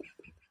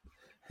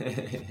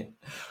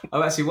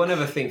 Oh, actually, one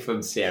other thing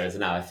from Sierra's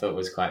now I thought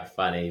was quite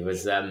funny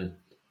was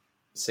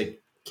so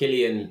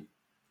Killian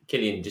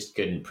just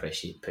couldn't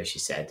push, he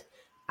said,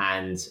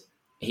 and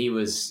he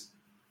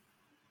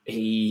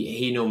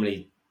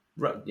normally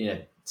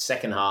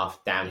second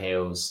half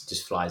downhills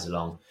just flies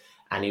along,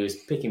 and he was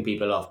picking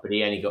people off, but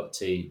he only got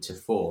to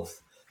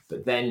fourth.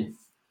 But then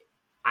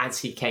as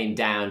he came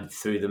down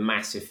through the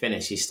massive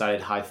finish, he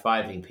started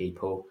high-fiving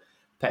people.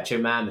 Petro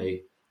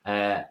Mamu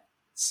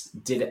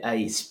did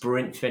a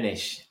sprint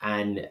finish,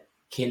 and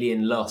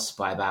Killian lost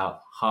by about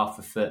half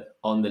a foot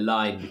on the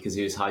line because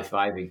he was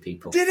high-fiving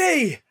people. Did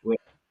he?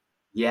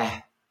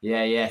 Yeah.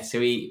 So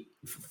he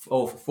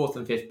fourth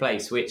and fifth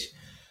place, which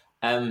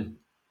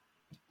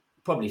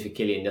probably for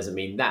Killian doesn't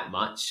mean that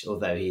much,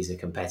 although he's a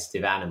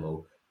competitive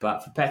animal.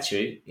 But for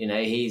Petru,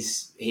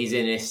 he's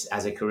in this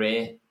as a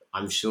career.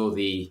 I'm sure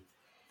the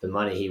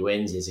money he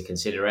wins is a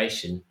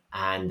consideration,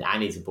 and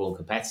he's a born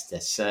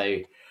competitor. So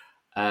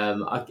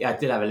I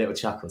did have a little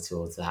chuckle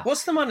towards that.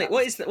 What's the money?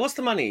 What's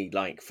the money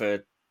like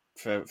for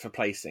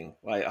placing?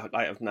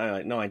 I have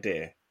no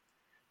idea.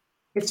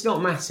 It's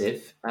not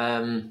massive,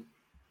 but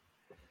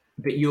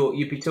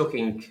you'd be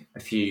talking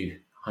a few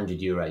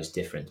 €100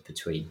 difference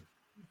between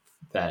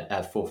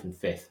fourth and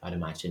fifth, I'd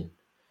imagine.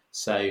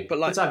 So, but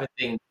the type of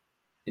thing,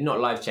 not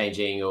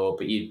life-changing,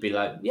 but you'd be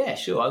like, yeah,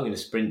 sure, I'm going to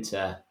sprint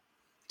to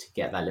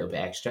get that little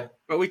bit extra.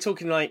 But are we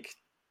talking like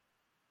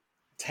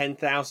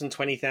 10,000,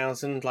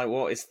 20,000? Like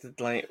what is the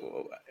like?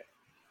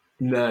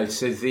 No,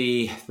 so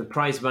the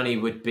prize money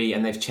would be,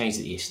 and they've changed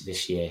it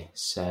this year.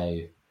 So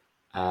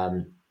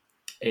I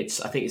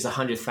think it's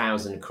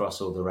 100,000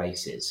 across all the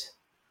races,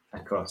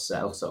 across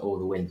also all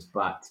the wins.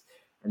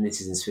 And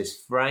this is in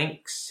Swiss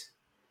francs.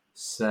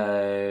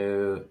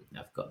 So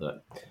I've got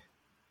that.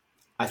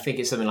 I think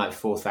it's something like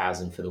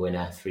 4,000 for the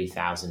winner,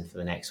 3,000 for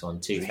the next one,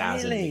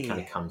 2,000. Really? It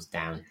kind of comes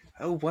down.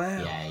 Oh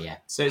wow! Yeah.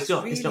 So it's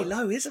not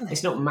low, isn't it?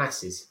 It's not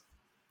masses.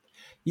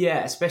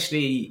 Yeah,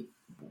 especially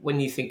when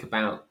you think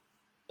about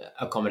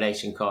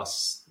accommodation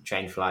costs,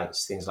 train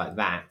flights, things like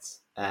that.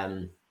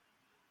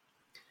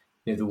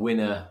 The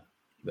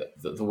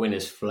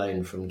winner's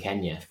flown from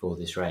Kenya for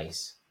this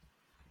race,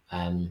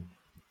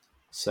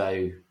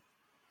 so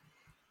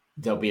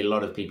there'll be a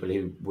lot of people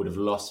who would have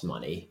lost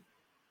money.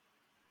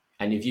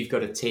 And if you've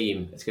got a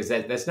team, because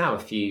there's now a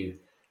few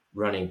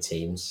running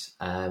teams,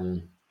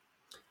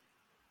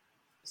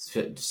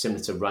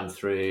 similar to Run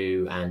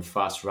Through and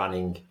Fast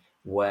Running,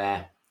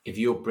 where if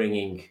you're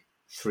bringing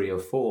 3 or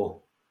 4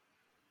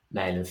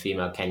 male and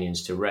female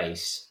Kenyans to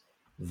race,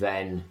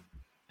 then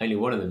only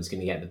one of them is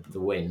going to get the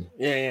win.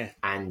 Yeah.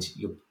 And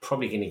you're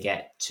probably going to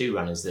get 2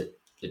 runners that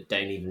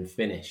don't even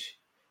finish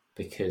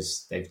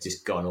because they've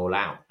just gone all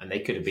out, and they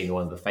could have been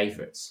one of the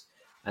favourites.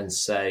 And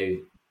so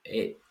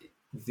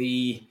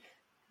the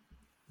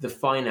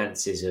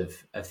finances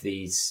of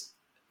these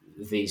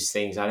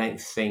things, I don't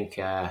think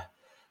are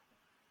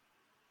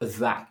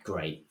that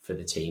great for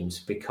the teams,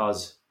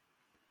 because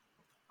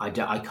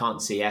I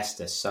can't see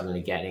Esther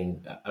suddenly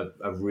getting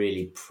a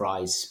really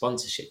prized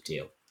sponsorship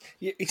deal.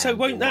 Yeah, so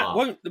won't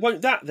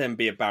that then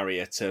be a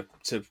barrier to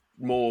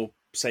more,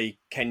 say,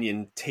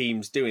 Kenyan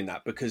teams doing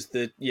that, because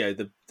the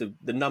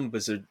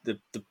numbers are the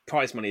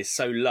prize money is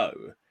so low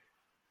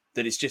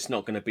that it's just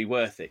not going to be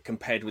worth it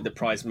compared with the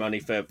prize money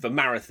for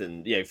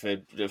marathon,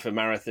 for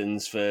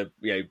marathons, for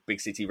big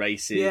city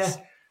races,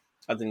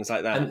 and things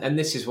like that. And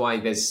this is why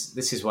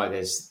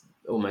there's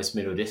almost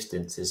middle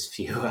distance as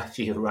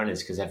fewer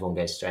runners, because everyone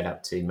goes straight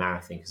up to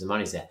marathon because the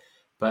money's there.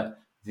 But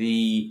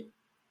to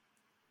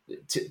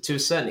a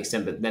certain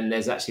extent, but then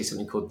there's actually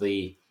something called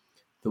the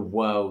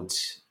World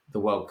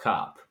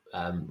Cup,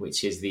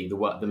 which is the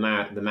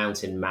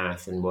Mountain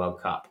Marathon World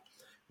Cup,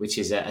 which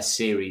is a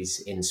series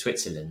in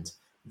Switzerland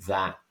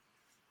that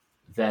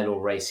they'll all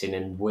race in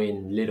and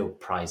win little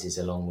prizes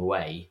along the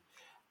way.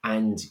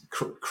 And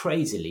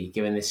crazily,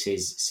 given this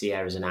is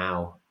Sierra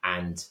Zanao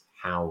and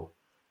how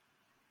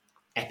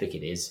epic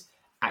it is,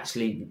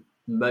 actually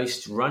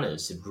most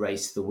runners had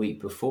raced the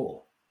week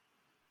before.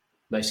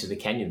 Most of the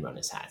Kenyan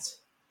runners had.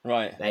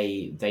 Right.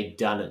 They'd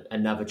done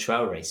another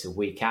trail race a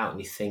week out,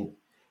 and you think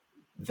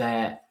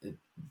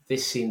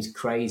this seems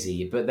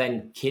crazy. But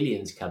then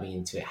Kilian's coming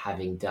into it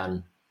having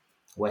done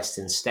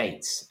Western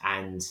States,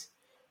 and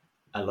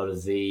a lot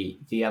of the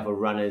other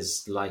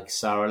runners like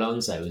Sara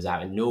Alonso was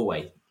out in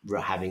Norway,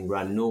 having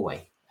run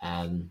Norway,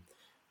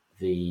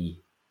 the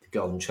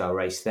Golden Trail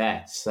race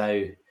there.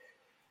 So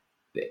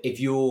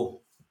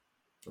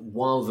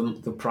while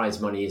the prize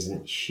money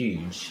isn't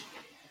huge,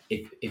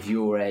 if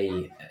you're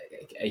an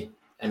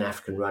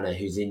African runner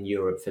who's in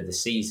Europe for the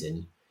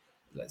season,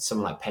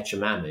 someone like Petra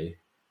Mamu,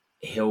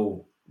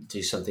 he'll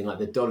do something like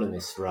the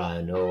Dolomites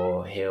run,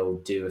 or he'll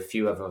do a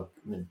few other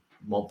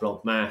Mont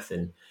Blanc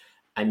marathon,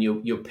 and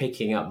you're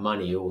picking up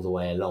money all the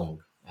way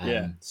along.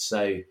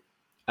 So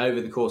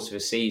over the course of a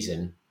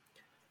season,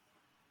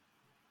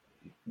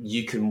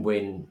 you can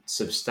win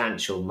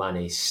substantial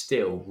money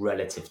still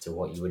relative to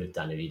what you would have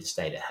done if you'd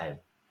stayed at home.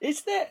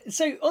 Is there,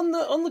 so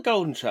on the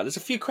Golden Trail, there's a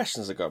few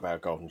questions I got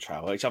about Golden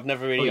Trail, which I've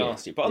never really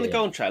asked you. But on the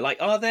Golden Trail,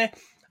 like, are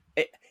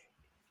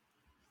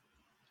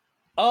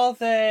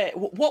there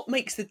what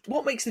makes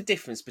the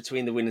difference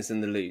between the winners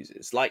and the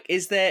losers? Like,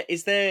 is there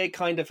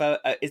kind of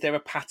is there a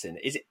pattern?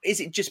 Is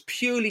it just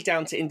purely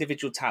down to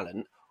individual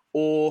talent,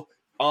 or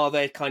are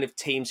there kind of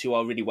teams who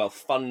are really well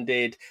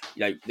funded?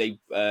 They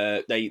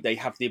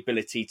have the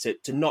ability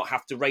to not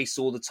have to race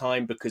all the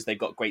time because they've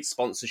got great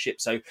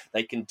sponsorship, so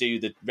they can do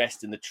the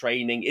rest and the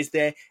training. Is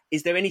there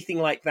anything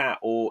like that,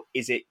 or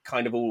is it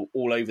kind of all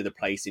over the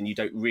place and you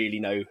don't really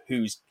know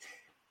who's?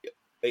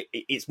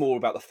 It's more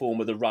about the form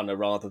of the runner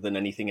rather than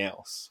anything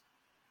else.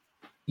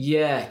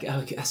 Yeah,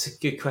 that's a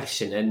good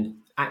question. And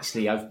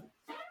actually,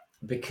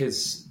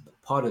 because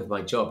part of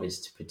my job is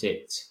to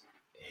predict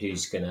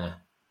who's gonna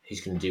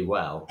do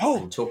well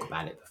and talk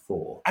about it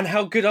before. And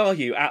how good are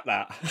you at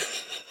that?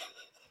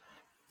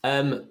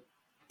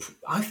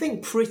 I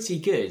think pretty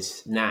good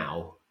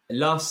now.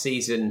 Last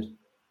season,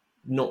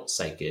 not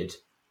so good.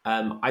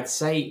 I'd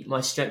say my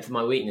strength and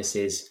my weakness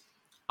is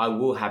I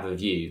will have a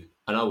view,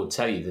 and I will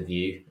tell you the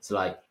view. It's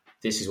like,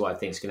 this is what I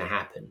think is going to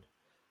happen.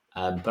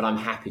 But I'm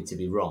happy to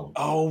be wrong.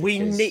 Oh,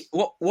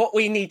 what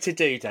we need to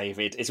do,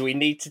 David, is we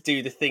need to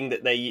do the thing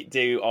that they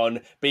do on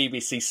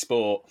BBC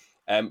Sport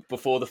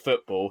before the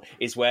football,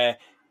 is where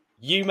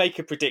you make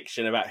a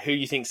prediction about who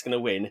you think is going to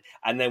win,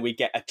 and then we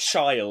get a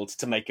child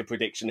to make a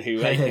prediction who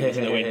they think is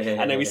going to win,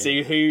 and then we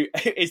see who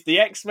is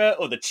the expert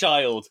or the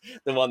child,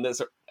 the one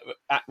that's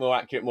more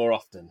accurate more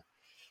often.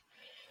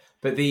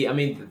 But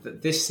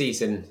this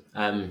season,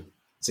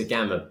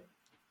 Zagama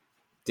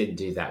didn't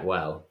do that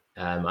well.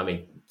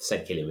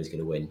 Said Kilian was going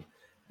to win.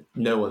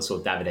 No one saw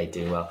Davide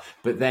doing well.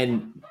 But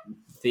then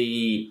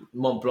the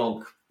Mont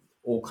Blanc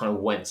all kind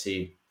of went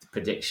to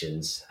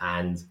predictions,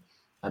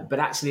 but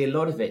actually a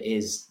lot of it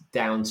is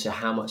down to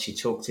how much you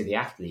talk to the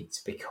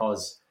athletes,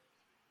 because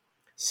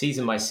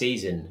season by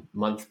season,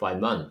 month by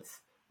month,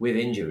 with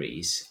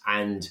injuries,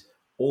 and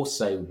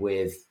also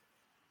with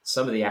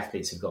some of the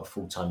athletes have got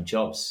full-time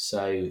jobs.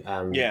 So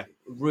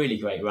really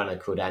great runner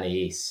called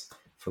Anaïs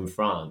from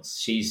France.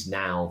 She's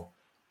now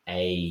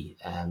a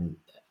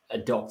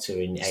doctor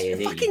in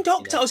A&E. Fucking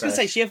doctor. I was going to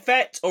say, is she a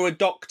vet or a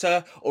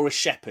doctor or a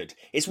shepherd?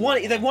 It's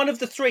one. They're one of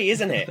the three,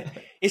 isn't it?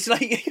 It's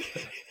like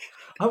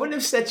I wouldn't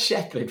have said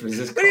shepherd was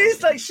as. But it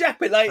is like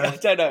shepherd. Like I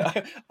don't know.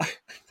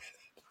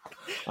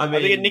 I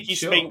think Nikki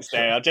Spinks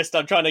there. I'm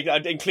trying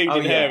to include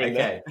her in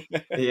there.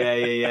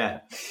 Yeah.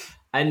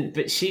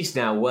 But she's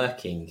now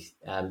working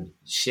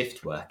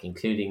shift work,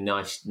 including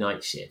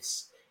night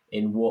shifts,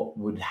 in what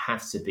would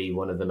have to be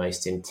one of the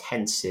most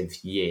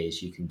intensive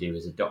years you can do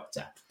as a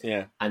doctor.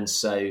 Yeah. And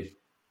so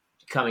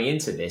coming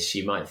into this,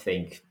 you might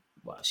think,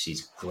 well,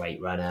 she's a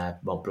great runner,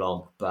 Mont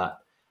Blanc,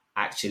 but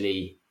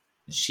actually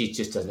she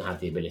just doesn't have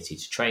the ability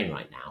to train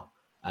right now.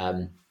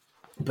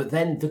 But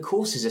then the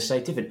courses are so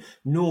different.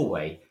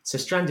 Norway, so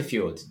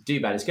Strandefjord, do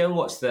balance. Go and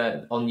watch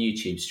on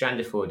YouTube,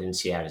 Strandefjord and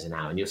Sierra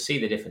Zanao, and you'll see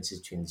the differences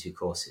between the two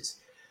courses.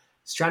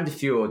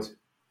 Strandefjord,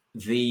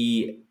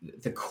 the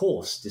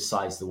course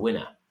decides the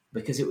winner,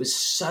 because it was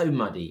so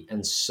muddy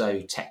and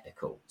so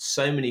technical,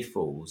 so many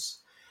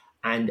falls,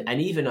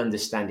 and even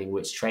understanding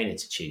which trainer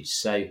to choose.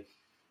 So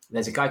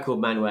there's a guy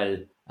called Manuel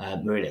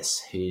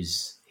Moriles,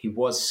 he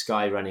was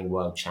Sky Running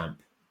World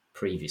Champ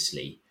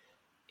previously.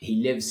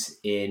 he lives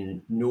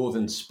in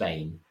northern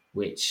Spain,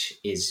 which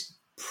is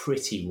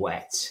pretty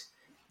wet,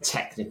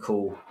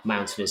 technical,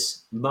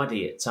 mountainous,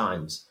 muddy at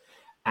times.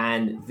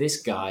 And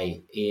this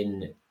guy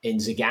in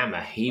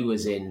Zagama, he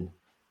was in,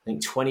 I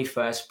think,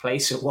 21st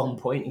place at one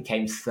point and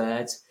came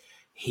third.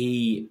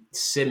 He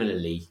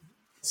similarly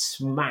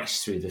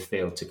smashed through the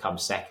field to come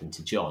second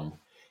to John.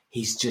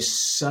 He's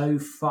just so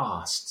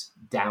fast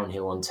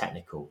downhill on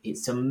technical.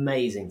 It's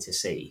amazing to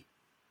see.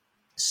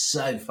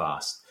 So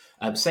fast.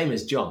 Same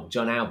as John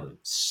Albon.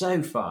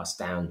 So fast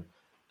down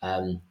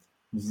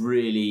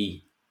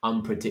really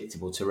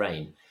unpredictable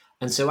terrain.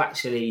 And so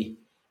actually,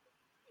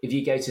 if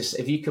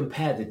you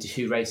compare the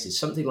two races,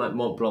 something like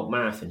Mont Blanc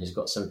Marathon has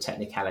got some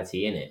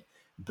technicality in it,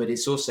 but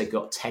it's also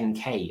got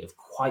 10K of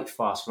quite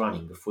fast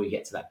running before you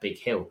get to that big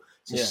hill.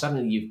 So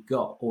suddenly you've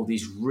got all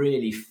these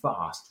really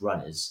fast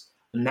runners,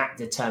 and that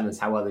determines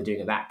how well they're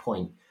doing at that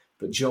point.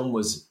 But John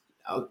was,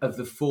 of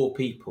the four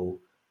people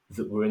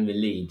that were in the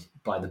lead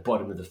by the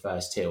bottom of the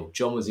first hill,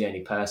 John was the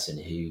only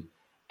person who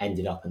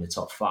ended up in the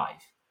top five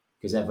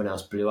because everyone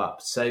else blew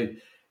up. So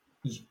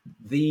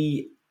but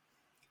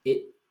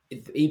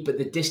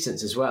the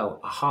distance as well,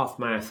 a half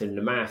marathon and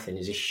a marathon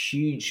is a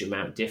huge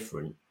amount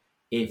different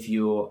if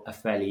you're a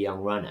fairly young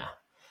runner.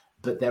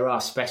 But there are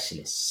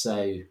specialists.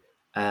 So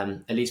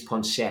Elise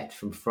Ponchette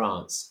from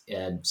France,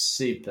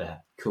 super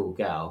cool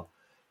girl.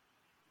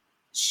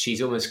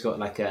 She's almost got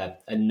like a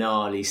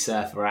gnarly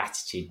surfer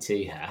attitude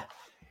to her.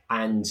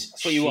 And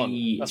that's what you want.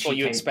 That's what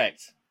you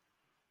expect.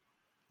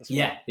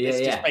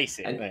 Just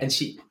basic. And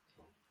she,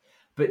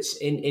 but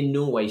in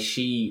Norway,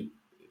 she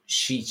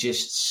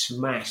just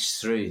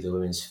smashed through the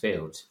women's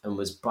field and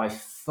was by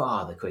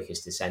far the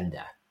quickest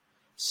descender.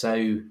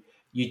 So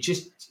it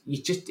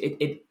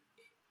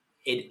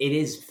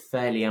is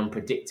fairly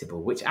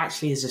unpredictable, which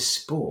actually is a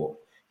sport.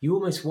 You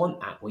almost want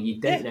that where you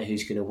don't know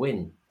who's going to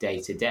win day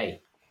to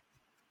day.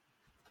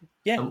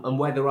 Yeah, and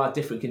where there are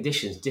different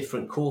conditions,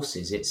 different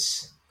courses.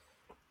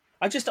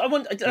 I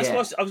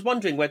was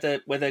wondering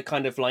whether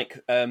kind of like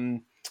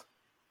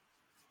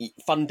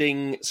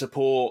funding,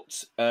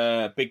 support,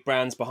 big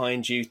brands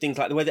behind you, things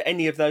like that, whether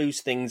any of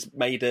those things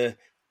made a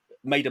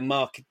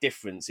marked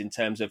difference in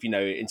terms of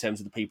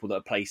the people that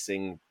are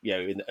placing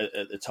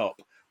at the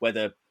top,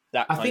 whether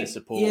that kind of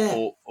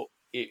support or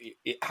it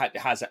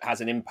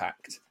has an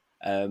impact.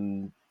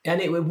 And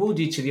it will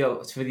do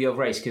for the old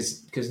race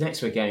because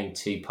next we're going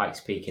to Pikes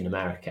Peak in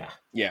America,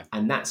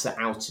 and that's at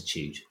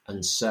altitude,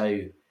 and so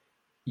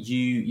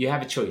you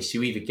have a choice.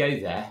 You either go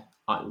there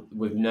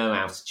with no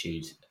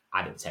altitude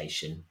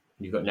adaptation,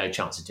 you've got no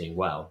chance of doing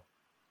well,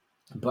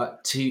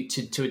 but to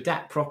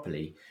adapt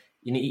properly,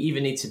 you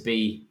either need to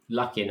be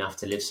lucky enough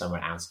to live somewhere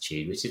at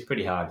altitude, which is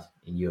pretty hard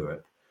in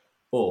Europe,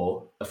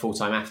 or a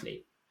full-time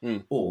athlete,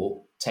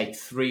 or take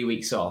 3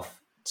 weeks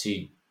off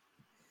to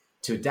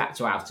adapt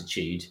to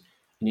altitude.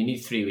 And you need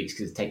 3 weeks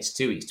because it takes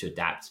 2 weeks to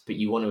adapt, but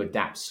you want to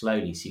adapt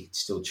slowly so you can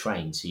still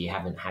train, so you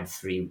haven't had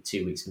 2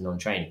 weeks of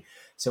non-training.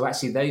 So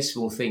actually those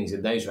small things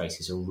in those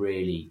races are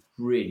really,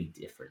 really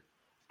different.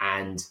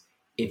 And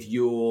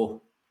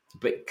someone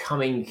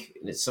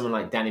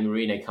like Dani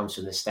Marino comes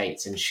from the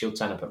States and she'll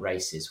turn up at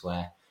races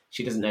where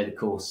she doesn't know the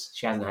course.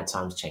 She hasn't had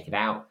time to check it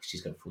out.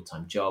 She's got a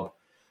full-time job.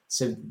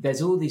 So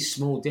there's all these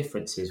small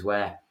differences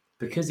where,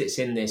 because it's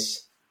in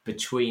this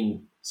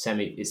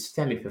it's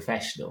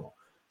semi-professional,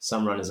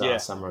 some runners are,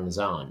 some runners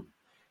aren't.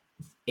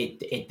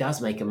 It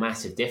does make a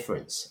massive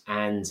difference.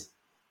 And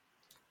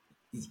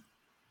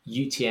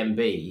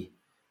UTMB,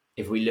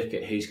 if we look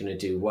at who's going to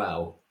do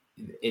well,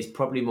 is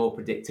probably more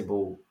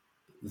predictable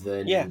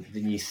than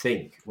you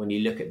think when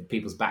you look at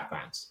people's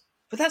backgrounds.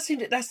 But I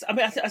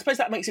suppose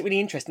that makes it really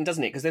interesting,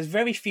 doesn't it? Because there's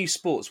very few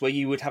sports where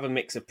you would have a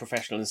mix of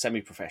professional and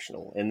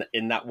semi-professional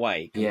in that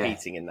way,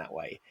 competing in that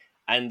way.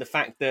 And the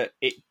fact that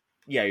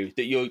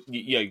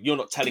you're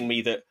not telling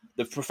me that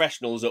the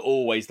professionals are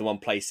always the one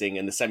placing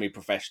and the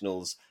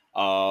semi-professionals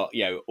are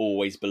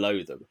always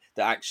below them.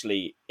 That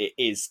actually it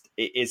is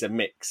a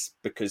mix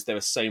because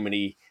there's so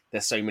many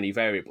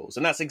variables,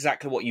 and that's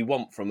exactly what you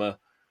want from a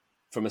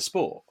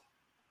sport.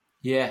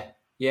 Yeah.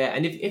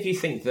 And if you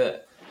think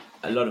that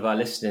a lot of our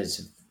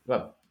listeners,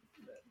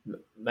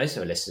 most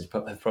of our listeners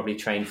have probably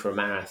trained for a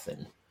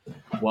marathon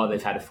while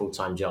they've had a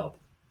full-time job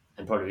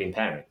and probably been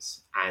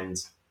parents,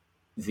 and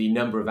the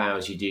number of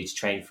hours you do to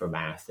train for a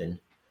marathon,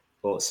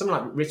 or someone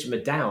like Richard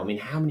McDowell, I mean,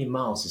 how many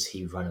miles does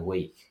he run a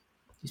week?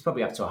 He's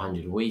probably up to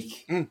 100 a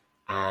week.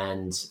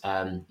 And,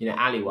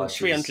 Ali, while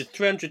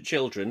 300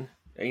 children,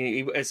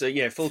 he has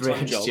a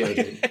full-time job.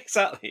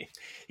 Exactly.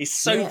 He's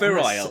so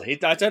virile.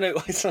 I don't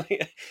know. It's like,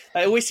 it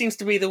always seems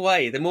to be the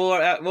way. The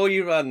more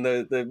you run,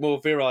 the more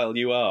virile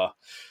you are.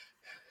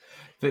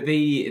 But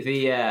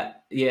I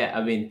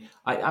mean,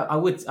 I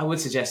would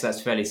suggest that's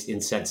fairly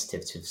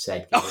insensitive to have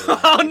said.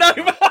 Oh no!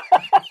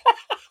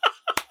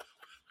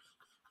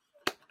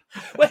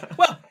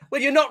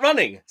 Well, you're not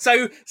running,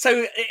 so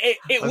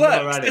it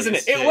works, doesn't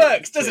it? It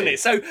works, doesn't it?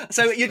 So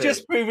you're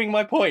just proving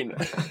my point.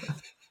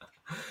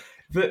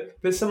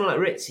 But someone like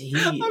Rich,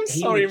 I'm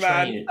sorry,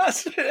 man.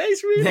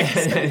 It's really.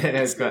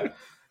 That's quite.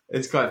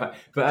 It's quite fun.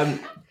 But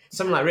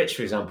someone like Rich,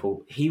 for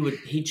example,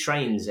 he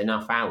trains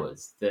enough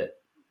hours that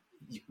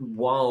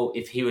while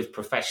if he was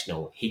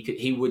professional,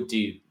 he would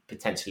do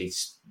potentially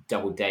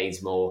double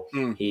days more.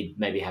 He'd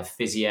maybe have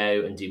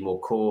physio and do more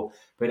core,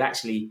 but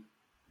actually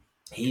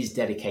he's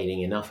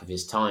dedicating enough of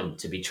his time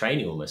to be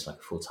training almost like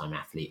a full-time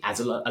athlete,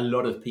 as a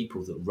lot of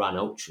people that run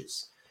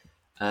ultras.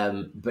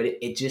 But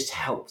it just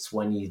helps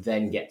when you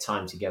then get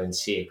time to go and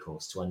see a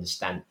course to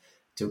understand.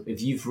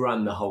 If you've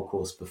run the whole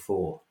course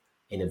before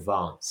in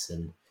advance,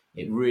 and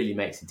it really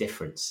makes a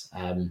difference.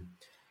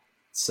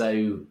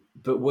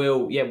 But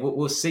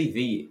we'll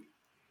see.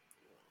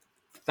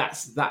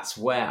 That's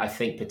where I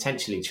think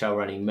potentially trail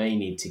running may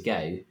need to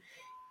go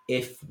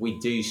if we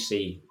do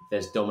see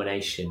there's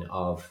domination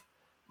of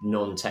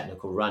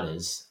non-technical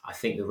runners. I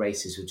think the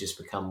races will just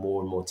become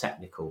more and more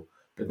technical,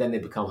 but then they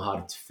become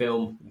harder to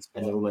film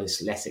and they're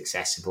almost less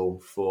accessible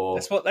for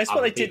that's what they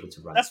did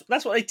to run.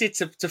 That's what they did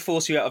to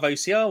force you out of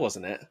OCR,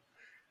 wasn't it?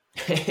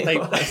 They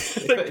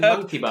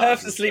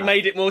purposely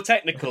made it more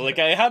technical. They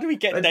go, how do we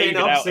get David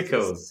out of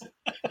this?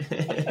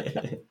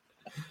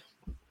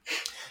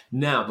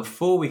 Now,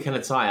 before we kind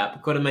of tie up,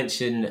 I've got to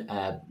mention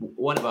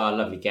one of our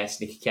lovely guests,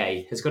 Nikki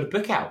Kay, has got a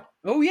book out.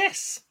 Oh,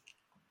 yes.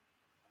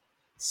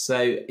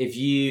 So if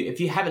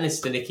you haven't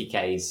listened to Nikki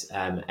Kay's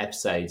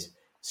episode,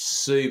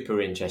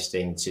 super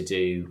interesting, to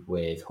do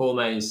with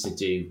hormones, to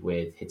do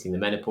with hitting the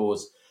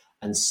menopause.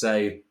 And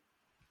so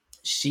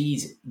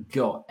she's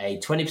got a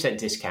 20%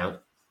 discount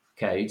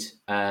code.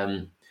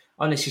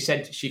 She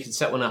said she can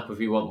set one up if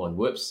you want one.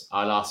 Whoops,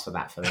 I'll ask for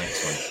that for the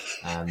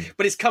next one.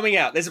 But it's coming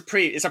out. It's a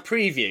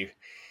preview.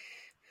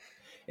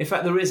 In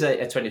fact, there is a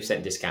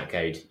 20% discount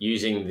code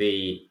using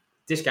the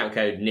discount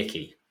code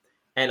Nicky,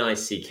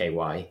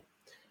 NICKY.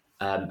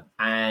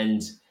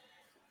 And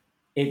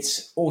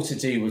it's all to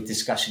do with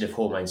discussion of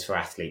hormones for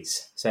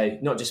athletes. So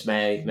not just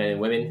men and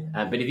women,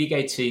 but if you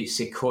go to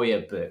Sequoia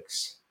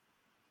Books,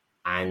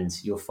 and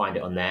you'll find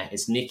it on there.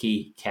 It's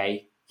Nikki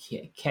Kay,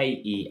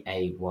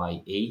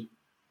 Keaye.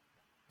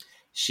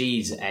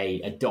 She's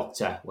a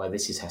doctor, where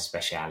this is her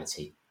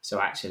speciality. So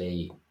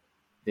actually,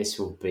 this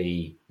will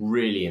be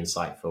really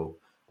insightful.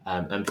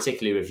 And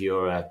particularly if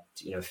you're a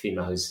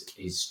female who's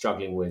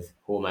struggling with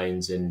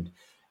hormones and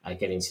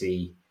getting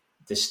to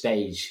the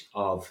stage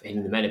of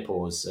hitting the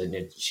menopause,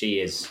 and she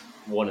is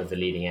one of the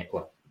leading.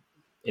 Well,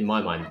 in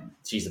my mind,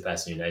 she's the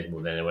person who knows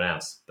more than anyone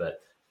else.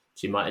 But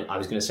she might. I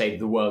was going to say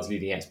the world's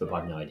leading expert, but I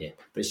have no idea.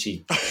 But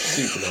she's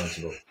super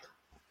knowledgeable.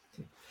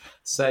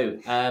 So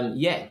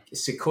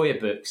Sequoia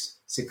Books.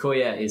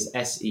 Sequoia is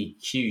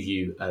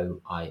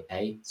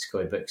SEQUOIA.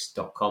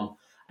 SequoiaBooks.com.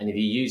 And if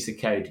you use the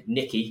code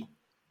Nicky,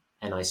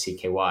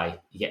 NICKY,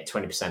 you get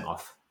 20%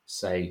 off.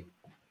 So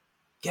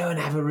go and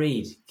have a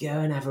read.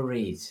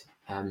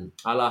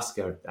 I'll ask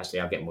her.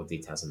 Actually, I'll get more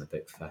details on the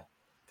book for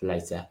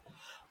later.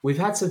 We've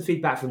had some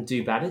feedback from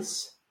Do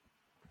Badders.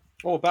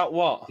 Oh, about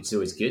what? Which is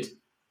always good.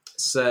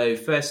 So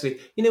firstly,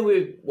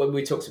 when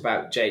we talked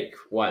about Jake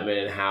Whiteman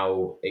and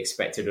how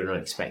expected or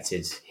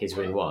unexpected his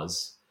win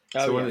was.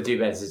 One of the Do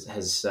Badders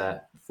has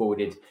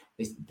forwarded.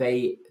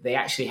 They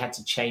actually had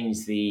to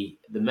change the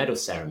medal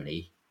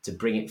ceremony to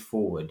bring it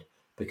forward,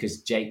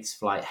 because Jake's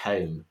flight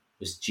home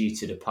was due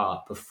to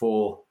depart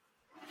before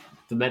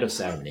the medal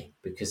ceremony,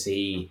 because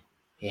he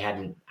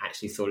hadn't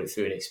actually thought it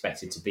through and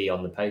expected to be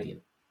on the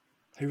podium.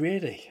 Oh,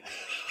 really?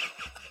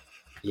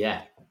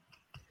 Yeah.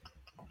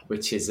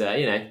 Which is,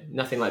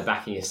 nothing like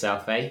backing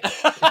yourself, eh?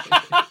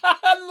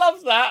 I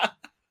love that.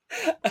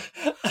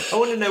 I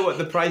want to know what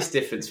the price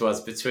difference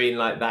was between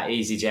like that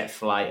EasyJet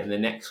flight and the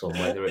next one,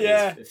 whether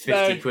it was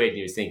 50 quid and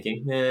you was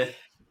thinking,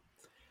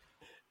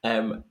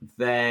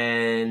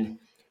 Then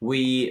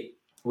we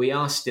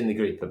asked in the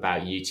group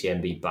about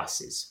UTMB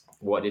buses.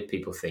 What did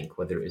people think?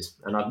 Whether it was,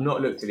 and I've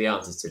not looked at the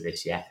answers to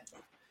this yet,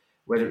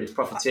 whether it was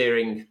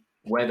profiteering,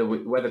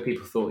 whether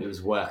people thought it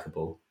was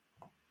workable.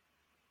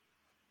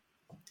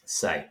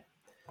 So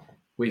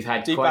we've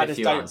had quite a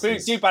few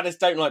answers. Do Badders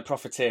don't like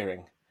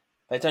profiteering.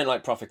 They don't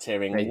like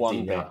profiteering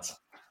one bit.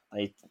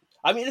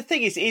 I mean, the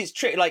thing is, it's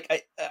tricky.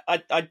 Like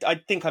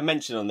I think I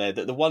mentioned on there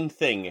that the one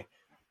thing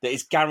that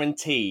is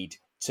guaranteed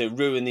to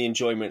ruin the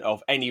enjoyment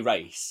of any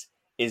race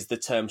is the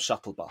term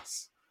shuttle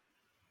bus.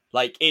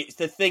 Like, it's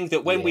the thing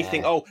that when we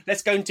think, oh,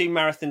 let's go and do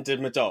Marathon de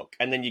Medoc,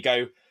 and then you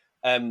go,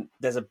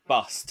 there's a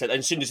bus. And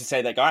as soon as you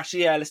say that, go,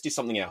 actually, yeah, let's do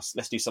something else.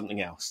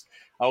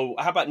 Oh,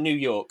 how about New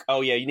York?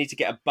 Oh, yeah, you need to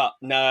get a butt.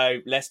 No,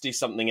 let's do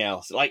something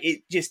else. Like,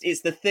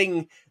 it's the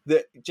thing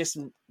that just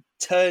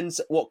turns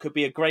what could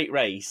be a great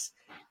race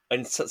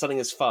and something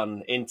that's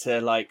fun into,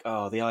 like,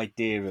 the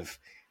idea of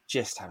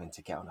just having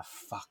to get on a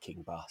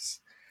fucking bus.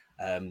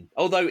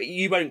 Although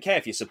you won't care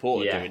if your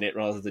supporter doing it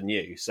rather than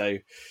you. So,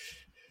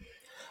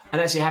 and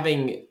actually,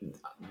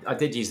 I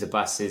did use the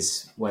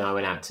buses when I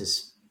went out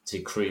to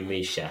crew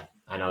Misha,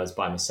 and I was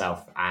by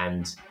myself,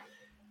 and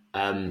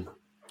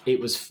it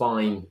was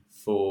fine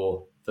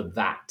for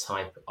that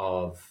type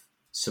of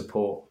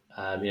support.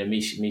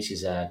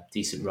 Misha's a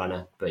decent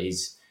runner, but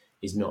he's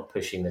not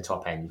pushing the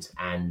top end,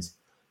 and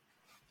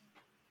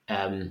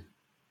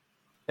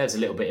there's a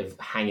little bit of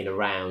hanging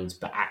around,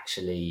 but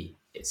actually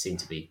it seemed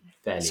to be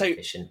fairly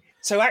efficient.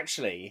 So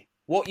actually,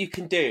 what you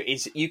can do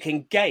is you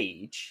can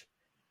gauge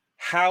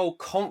how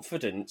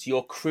confident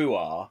your crew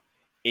are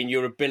in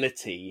your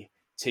ability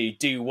to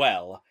do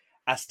well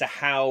as to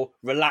how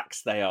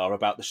relaxed they are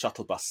about the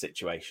shuttle bus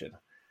situation.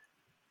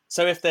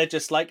 So if they're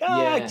just like,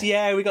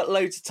 yeah, we got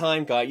loads of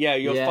time, guy. Yeah,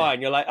 you're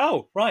fine. You're like,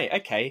 oh, right,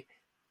 okay.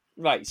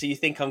 Right, so you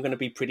think I'm going to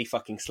be pretty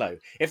fucking slow.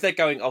 If they're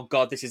going, oh,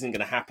 God, this isn't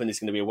going to happen, this is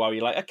going to be a while,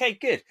 you're like, okay,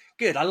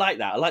 good. I like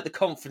that. I like the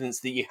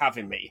confidence that you have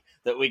in me,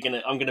 that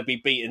I'm going to be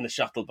beating the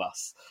shuttle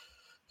bus.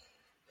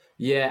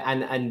 Yeah,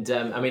 and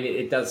I mean,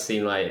 it does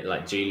seem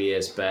like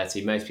Julius,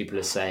 Bertie, most people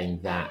are saying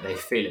that they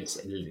feel it's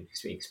a little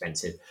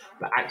expensive.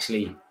 But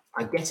actually,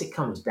 I guess it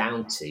comes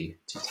down to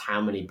just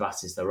how many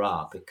buses there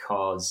are,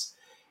 because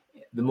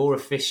the more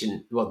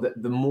efficient,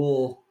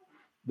 the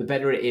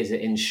better it is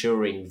at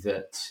ensuring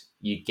that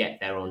you get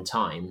there on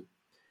time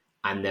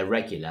and they're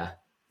regular,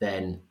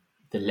 then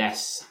the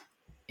less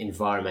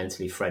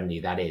environmentally friendly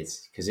that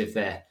is. Because if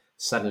they're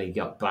suddenly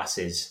got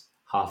buses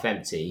half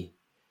empty,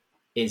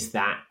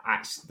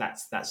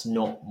 that's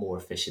not more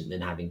efficient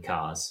than having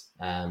cars.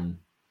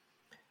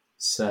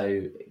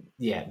 So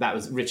yeah, that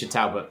was Richard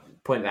Talbot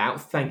pointed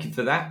out. Thank you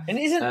for that. And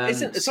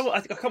isn't someone,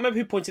 I can't remember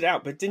who pointed it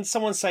out, but didn't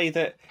someone say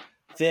that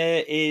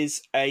there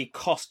is a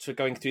cost for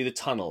going through the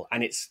tunnel,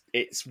 and it's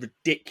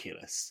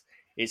ridiculous?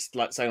 It's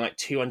like something like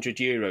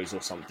 €200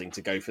 or something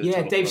to go for the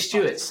tunnel. Yeah, Dave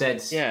Stewart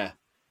said.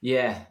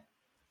 Yeah,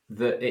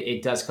 that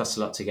it does cost a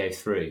lot to go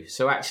through.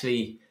 So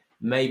actually,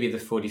 maybe the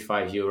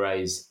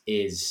 €45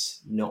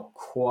 is not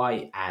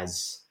quite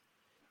as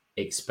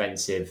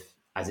expensive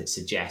as it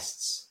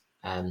suggests.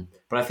 But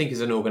I think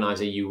as an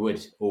organizer, you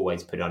would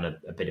always put on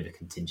a bit of a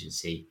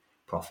contingency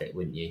profit,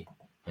 wouldn't you?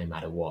 No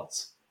matter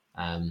what.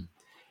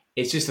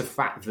 It's just the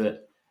fact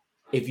that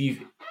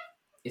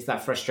it's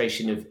that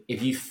frustration of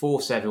if you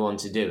force everyone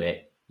to do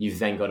it, you've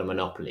then got a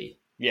monopoly.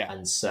 Yeah.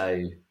 And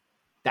so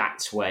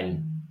that's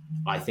when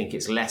I think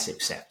it's less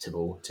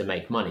acceptable to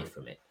make money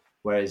from it.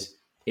 Whereas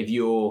if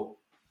you're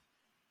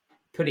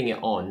putting it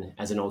on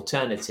as an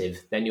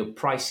alternative, then you're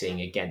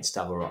pricing against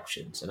other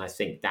options. And I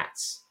think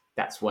that's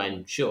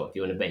when, sure, if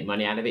you want to make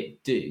money out of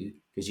it, do,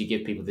 because you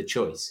give people the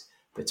choice.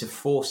 But to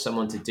force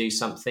someone to do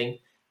something,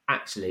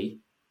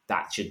 actually,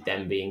 that should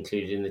then be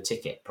included in the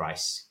ticket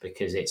price,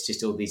 because it's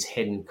just all these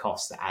hidden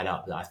costs that add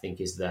up that I think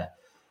is the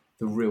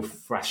real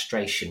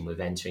frustration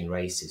with entering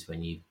races,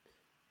 when you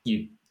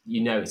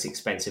know it's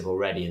expensive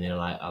already, and they're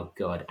like, oh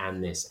God,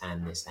 and this,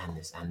 and this, and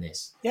this, and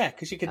this. Yeah,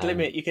 because you could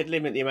limit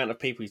the amount of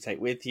people you take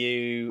with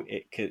you.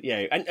 It could,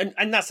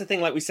 and that's the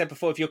thing. Like we said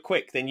before, if you're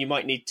quick, then you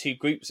might need two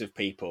groups of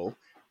people,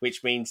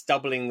 which means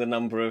doubling the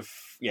number of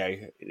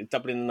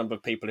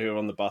people who are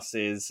on the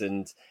buses.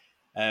 And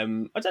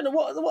I don't know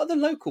what are the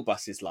local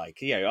buses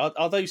like.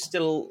 Are those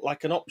still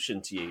like an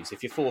option to use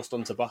if you're forced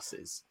onto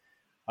buses?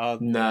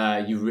 No,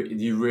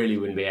 you really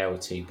wouldn't be able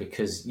to,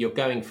 because you're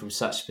going from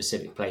such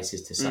specific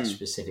places to such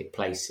specific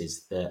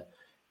places that,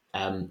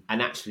 and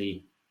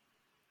actually,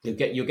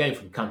 you're going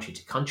from country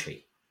to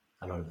country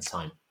a lot of the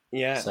time.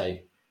 Yeah. So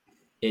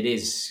it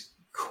is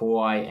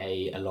quite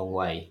a long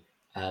way.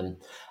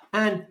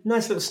 And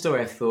nice little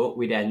story. I thought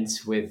we'd end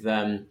with.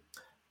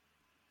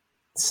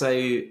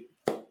 So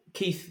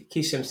Keith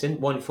Simpson,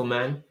 wonderful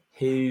man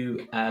who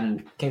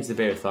came to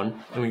the Beerathon,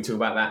 and we can talk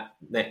about that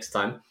next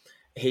time.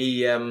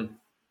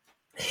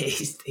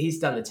 He's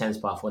done the Thames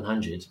Bath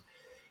 100.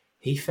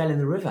 He fell in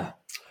the river.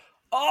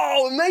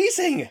 Oh,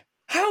 amazing!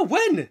 How?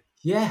 When?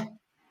 Yeah,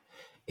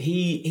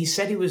 he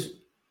said he was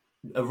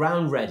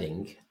around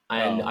Reading,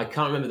 and I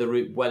can't remember the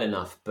route well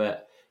enough,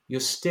 but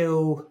you're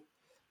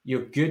a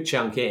good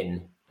chunk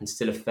in, and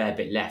still a fair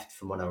bit left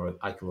from what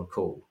I can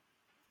recall.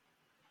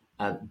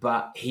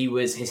 But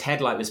his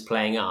headlight was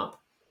playing up,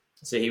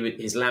 so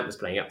his lamp was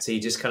playing up, so he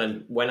just kind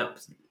of went up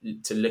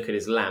to look at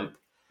his lamp,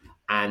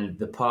 and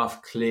the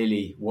path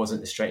clearly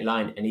wasn't a straight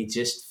line, and he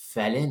just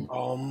fell in.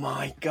 Oh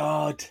my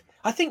God.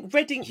 I think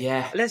Reading,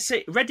 let's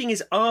say Reading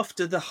is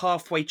after the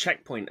halfway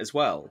checkpoint as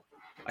well,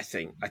 I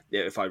think,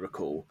 if I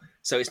recall.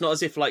 So it's not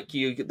as if like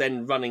you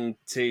then running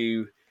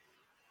to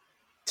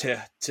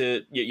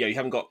you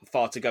haven't got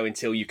far to go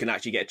until you can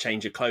actually get a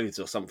change of clothes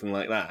or something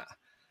like that.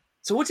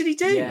 So what did he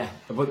do? Yeah,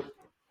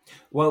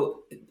 well,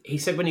 he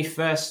said when he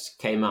first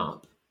came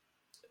up,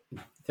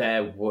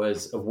 there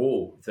was a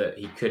wall that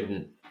he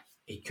couldn't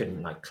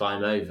like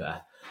climb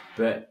over,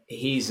 but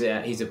he's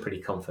a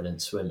pretty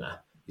confident swimmer,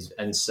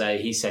 and so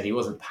he said he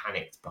wasn't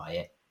panicked by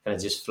it, kind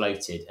of just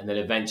floated, and then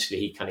eventually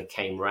he kind of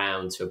came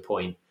round to a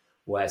point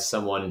where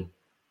someone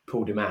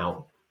pulled him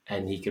out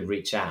and he could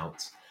reach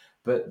out.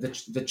 But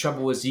the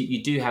trouble was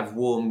you do have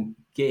warm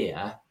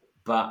gear,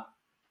 but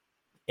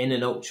in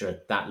an ultra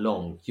that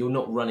long, you're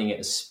not running at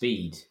a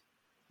speed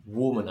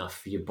warm enough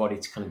for your body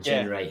to kind of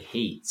generate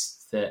heat.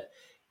 That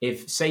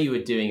if, say, you were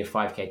doing a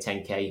 5K,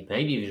 10K,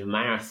 maybe even a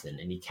marathon,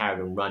 and you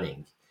carried on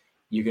running,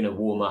 you're going to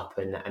warm up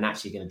and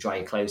actually going to dry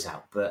your clothes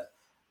out. But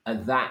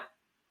at that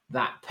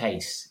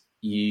pace,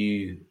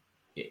 you're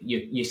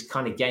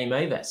kind of game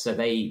over. So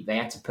they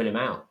had to pull him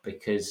out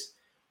because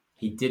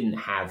he didn't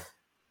have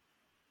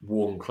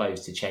warm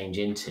clothes to change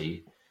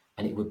into,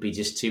 and it would be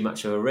just too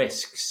much of a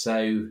risk.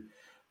 So,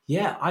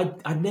 yeah,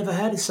 I'd never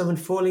heard of someone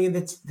falling in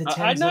the Thames.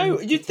 I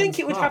know. You'd think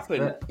it would happen.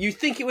 But... You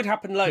think it would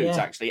happen loads,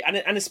 actually,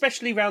 and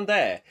especially around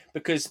there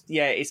because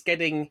it's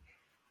getting.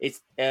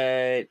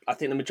 I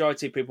think the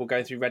majority of people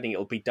going through Reading,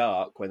 it'll be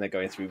dark when they're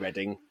going through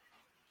Reading.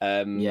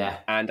 And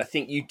I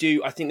think you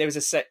do. I think there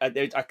was I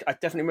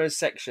definitely remember a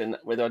section,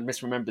 whether I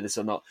misremember this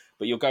or not,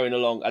 but you're going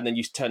along and then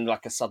you turn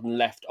like a sudden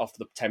left off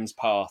the Thames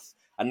path,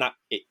 and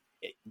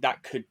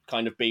that could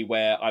kind of be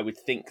where I would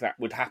think that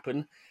would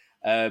happen.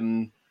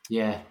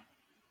 Yeah.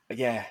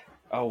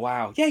 Oh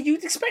wow. Yeah,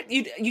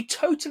 you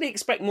totally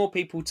expect more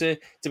people to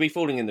be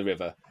falling in the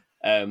river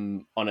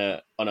on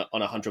a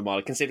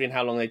 100-mile, considering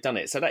how long they've done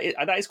it. So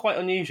that is quite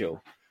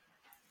unusual.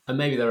 And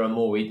maybe there are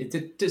more.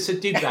 So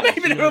do that.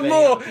 Maybe there are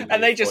more,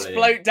 and they just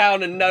float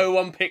down, and no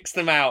one picks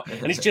them out.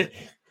 And it's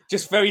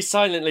just very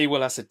silently. Well,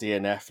 that's a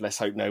DNF. Let's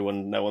hope no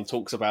one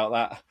talks about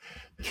that.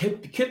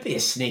 Could be a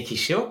sneaky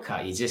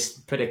shortcut. You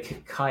just put a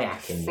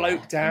kayak in,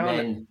 float down, and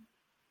then,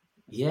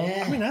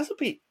 yeah. I mean, that would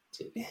be.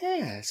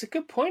 Yeah, it's a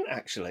good point,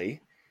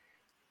 actually.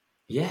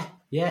 Yeah.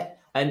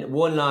 And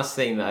one last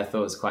thing that I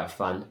thought was quite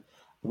fun.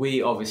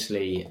 We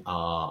obviously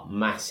are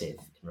massive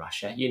in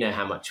Russia. You know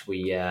how much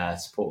we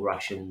support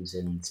Russians,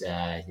 and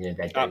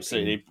they're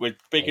absolutely. We're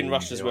big in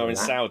Russia as well in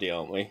Saudi,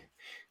 aren't we?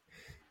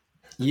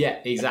 Yeah,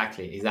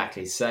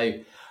 exactly. So,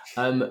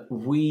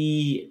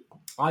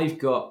 I've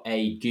got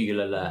a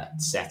Google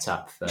alert set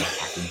up for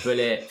Captain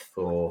Bullet,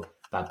 for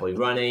Bad Boy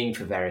Running,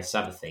 for various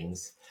other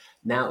things.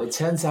 Now, it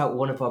turns out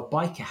one of our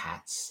biker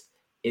hats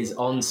is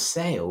on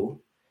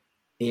sale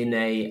in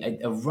a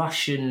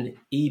Russian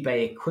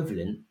eBay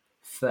equivalent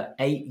for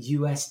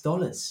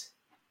 $8.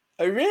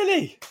 Oh,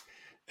 really?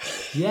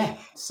 Yeah.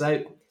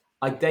 So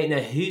I don't know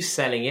who's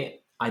selling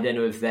it. I don't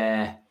know if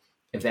they're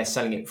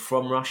selling it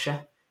from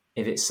Russia,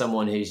 if it's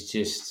someone who's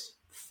just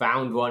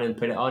found one and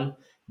put it on.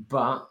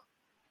 But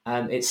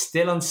it's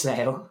still on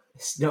sale.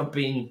 It's not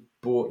been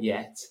bought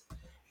yet.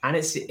 And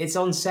it's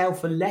on sale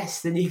for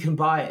less than you can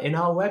buy it in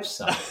our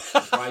website,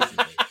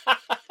 surprisingly.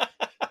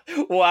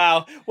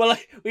 Wow. Well,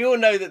 we all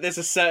know that there's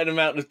a certain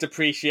amount of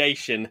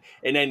depreciation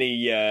in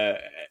any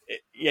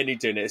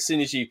doing it. As soon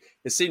as you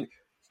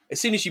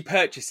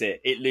purchase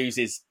it, it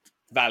loses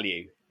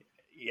value.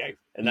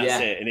 And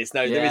that's it. And it's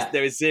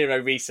there is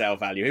zero resale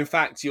value. In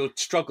fact, you'll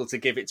struggle to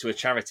give it to a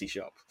charity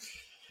shop.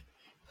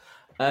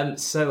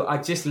 So I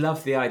just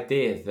love the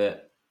idea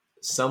that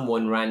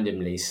someone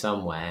randomly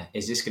somewhere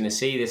is just going to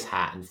see this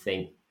hat and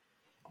think,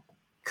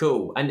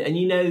 cool. And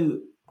you know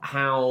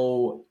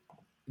how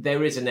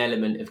there is an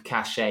element of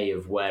cachet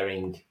of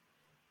wearing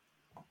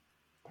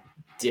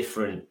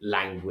different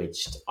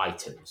languaged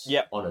items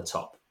on a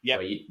top. Yeah,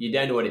 you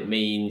don't know what it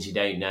means. You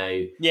don't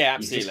know. Yeah,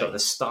 absolutely. You've just got the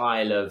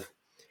style of.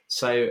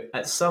 So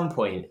at some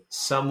point,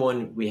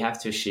 someone, we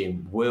have to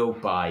assume, will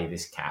buy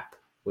this cap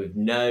with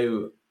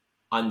no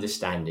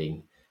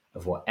understanding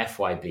of what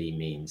FYB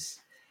means.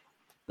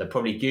 They'll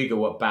probably Google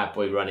what Bad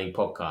Boy Running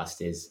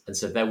podcast is. And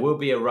so there will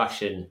be a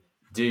Russian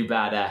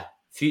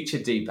future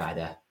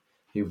do-badder,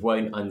 who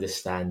won't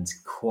understand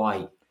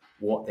quite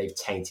what they've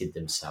tainted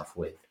themselves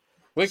with.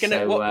 We're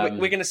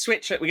gonna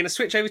switch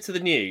over to the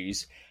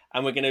news,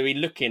 and we're going to be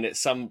looking at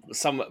some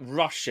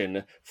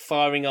Russian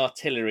firing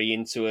artillery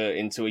into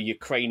a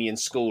Ukrainian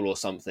school or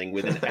something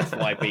with an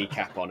FYB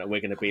cap on, and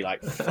we're going to be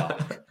like,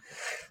 fuck.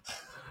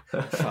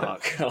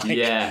 Like,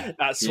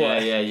 that's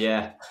what.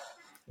 Yeah.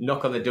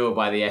 Knock on the door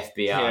by the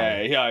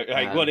FBI. Yeah.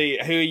 Like,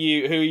 who are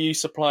you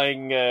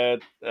supplying?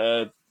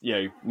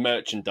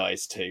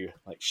 Merchandise to?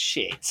 Like,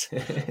 shit.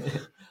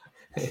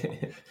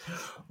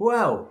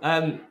 Well,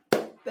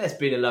 that's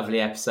been a lovely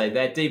episode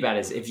there.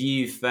 Do-badders, if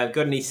you've got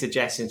any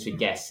suggestions for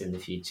guests in the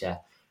future,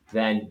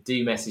 then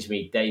do message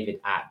me,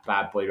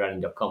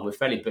 david@badboyrunning.com. We're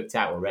fairly booked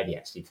out already,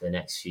 actually, for the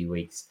next few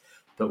weeks.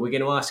 But we're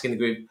going to ask in the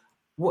group.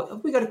 What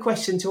have we got a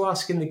question to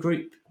ask in the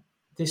group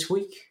this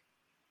week?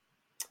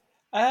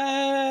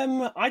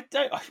 I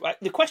don't.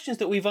 The questions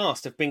that we've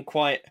asked have been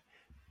quite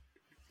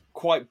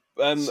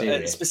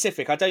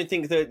specific. I don't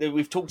think that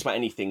we've talked about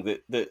anything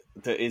that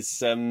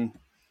is.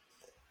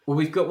 Well,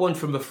 we've got one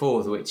from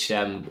before, which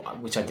I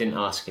didn't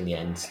ask in the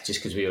end, just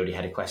because we already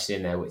had a question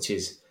in there, which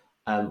is,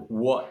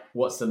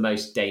 what's the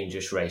most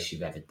dangerous race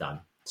you've ever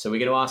done? So we're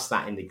going to ask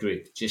that in the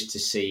group just to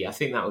see. I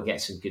think that will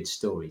get some good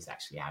stories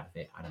actually out of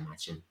it, I'd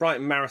imagine.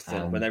 Brighton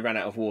Marathon, when they ran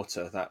out of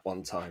water that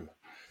one time.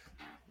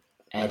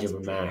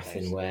 Edinburgh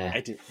Marathon, where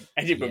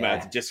Edinburgh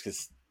Marathon, just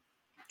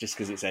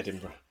because it's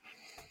Edinburgh.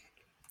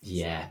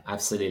 Yeah,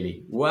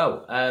 absolutely.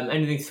 Well,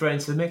 anything thrown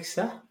into the mix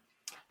there?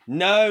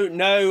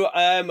 No.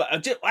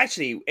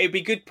 Actually, it'd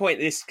be a good point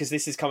because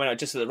this is coming out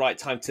just at the right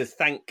time to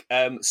thank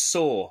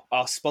Saw,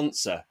 our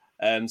sponsor.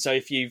 So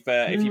if you've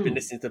been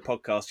listening to the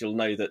podcast, you'll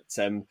know that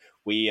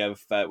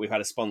we've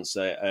had a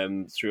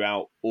sponsor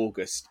throughout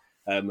August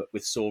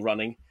with Saw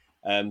Running.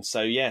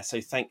 So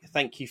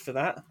thank you for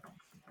that.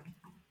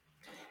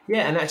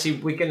 Yeah, and actually,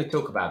 we're going to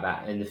talk about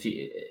that in the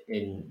future.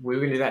 We're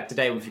going to do that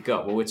today. We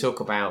forgot. Well, we'll talk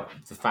about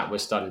the fact we're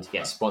starting to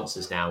get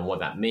sponsors now and what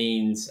that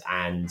means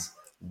and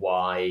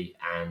why.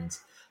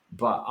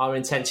 But our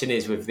intention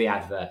is with the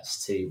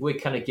adverts we're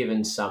kind of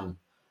given some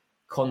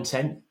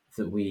content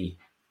that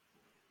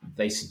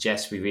they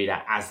suggest we read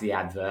out as the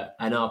advert,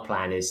 and our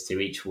plan is to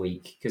each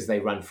week, because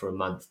they run for a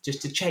month,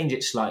 just to change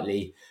it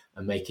slightly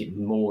and make it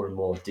more and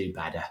more do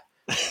better.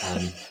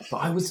 But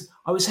I was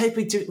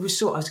hoping to.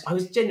 I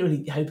was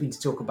genuinely hoping to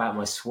talk about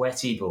my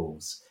sweaty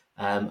balls.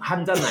 I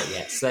haven't done that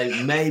yet, so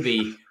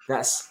maybe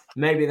that's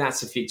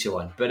a future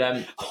one. But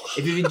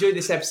if you've enjoyed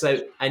this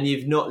episode and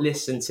you've not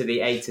listened to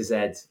the A to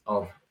Z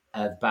of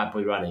Bad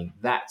Boy Running,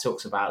 that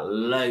talks about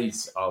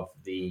loads of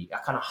the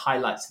kind of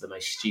highlights of the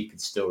most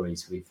stupid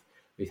stories we've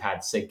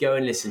had. So go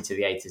and listen to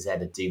the A to Z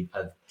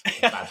of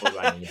Bad Boy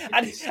Running.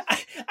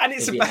 And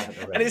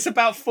it's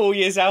about 4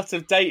 years out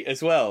of date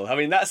as well. I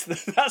mean, that's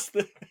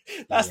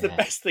the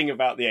best thing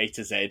about the A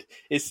to Z.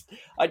 Is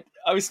I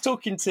was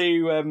talking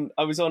to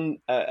I was on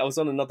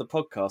another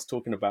podcast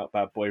talking about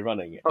Bad Boy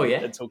Running. Oh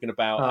yeah, and talking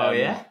about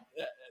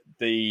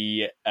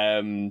the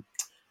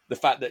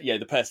fact that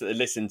the person that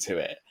listened to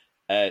it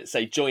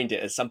joined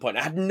it at some point.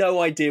 I had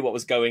no idea what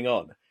was going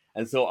on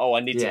and thought,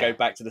 I need to go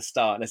back to the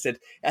start. And I said,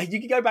 you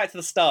can go back to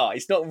the start.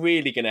 It's not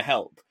really going to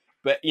help.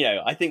 But,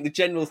 I think the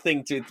general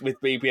thing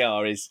with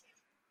BBR is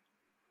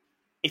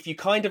if you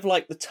kind of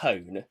like the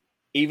tone,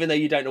 even though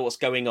you don't know what's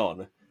going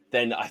on,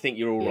 then I think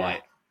you're all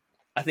right.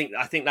 I think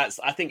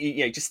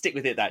just stick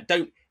with it.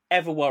 Don't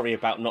ever worry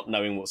about not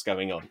knowing what's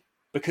going on,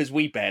 because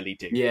we barely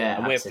do. Yeah,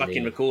 and we're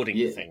fucking recording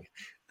the thing.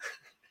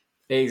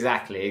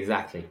 Exactly.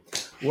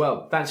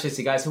 Well, thanks for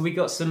listening, guys. Have we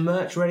got some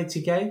merch ready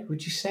to go,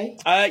 would you say?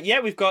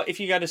 We've got,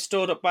 if you go to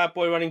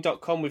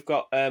store.badboyrunning.com, we've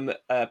got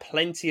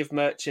plenty of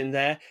merch in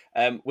there.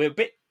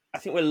 I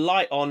think we're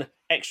light on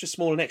extra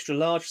small and extra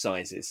large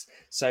sizes.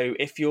 So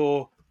if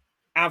you're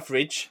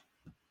average,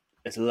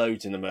 there's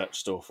loads in the merch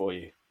store for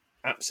you.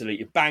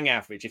 Absolutely. Bang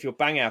average. If you're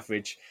bang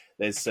average,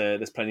 there's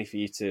plenty for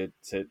you to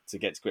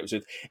get to grips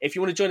with. If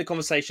you want to join the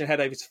conversation,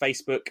 head over to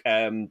Facebook,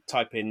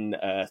 type in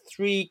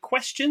 3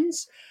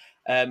 questions.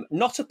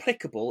 Not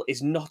applicable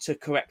is not a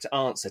correct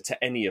answer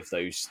to any of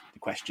those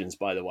questions,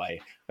 by the way.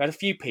 We had a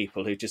few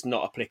people who just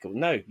not applicable.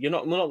 No, we're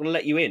not going to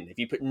let you in if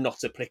you put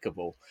not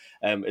applicable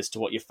as to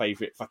what your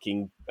favourite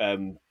fucking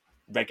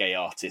reggae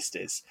artist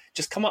is.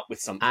 Just come up with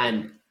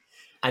something.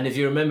 And if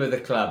you're a member of the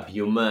club,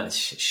 your merch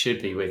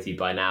should be with you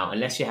by now,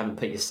 unless you haven't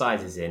put your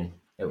sizes in,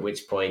 at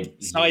which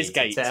point Size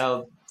gate.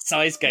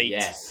 Size gate.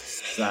 Yes,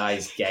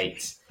 size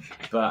gate.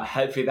 But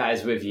hopefully that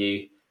is with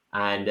you.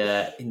 And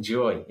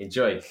enjoy.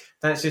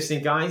 Thanks for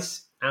listening,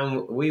 guys,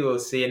 and we will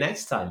see you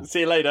next time.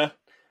 See you later.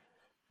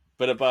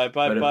 Bye. Bye.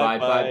 Baby, come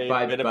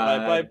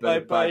back.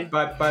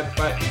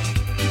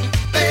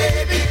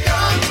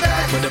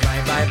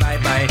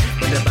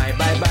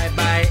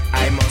 Bye.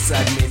 I must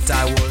admit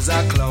I was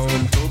a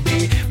clown to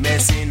be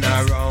messing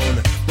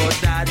around, but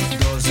that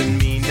doesn't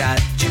mean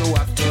that you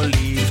have to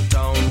leave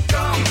town.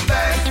 Come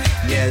back.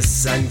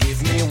 Yes, and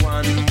give me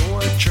one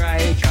more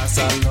try, 'cause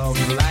a love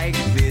like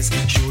this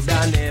should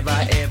I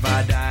never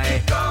ever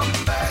die. Come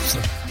back.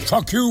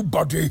 Fuck you,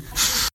 buddy.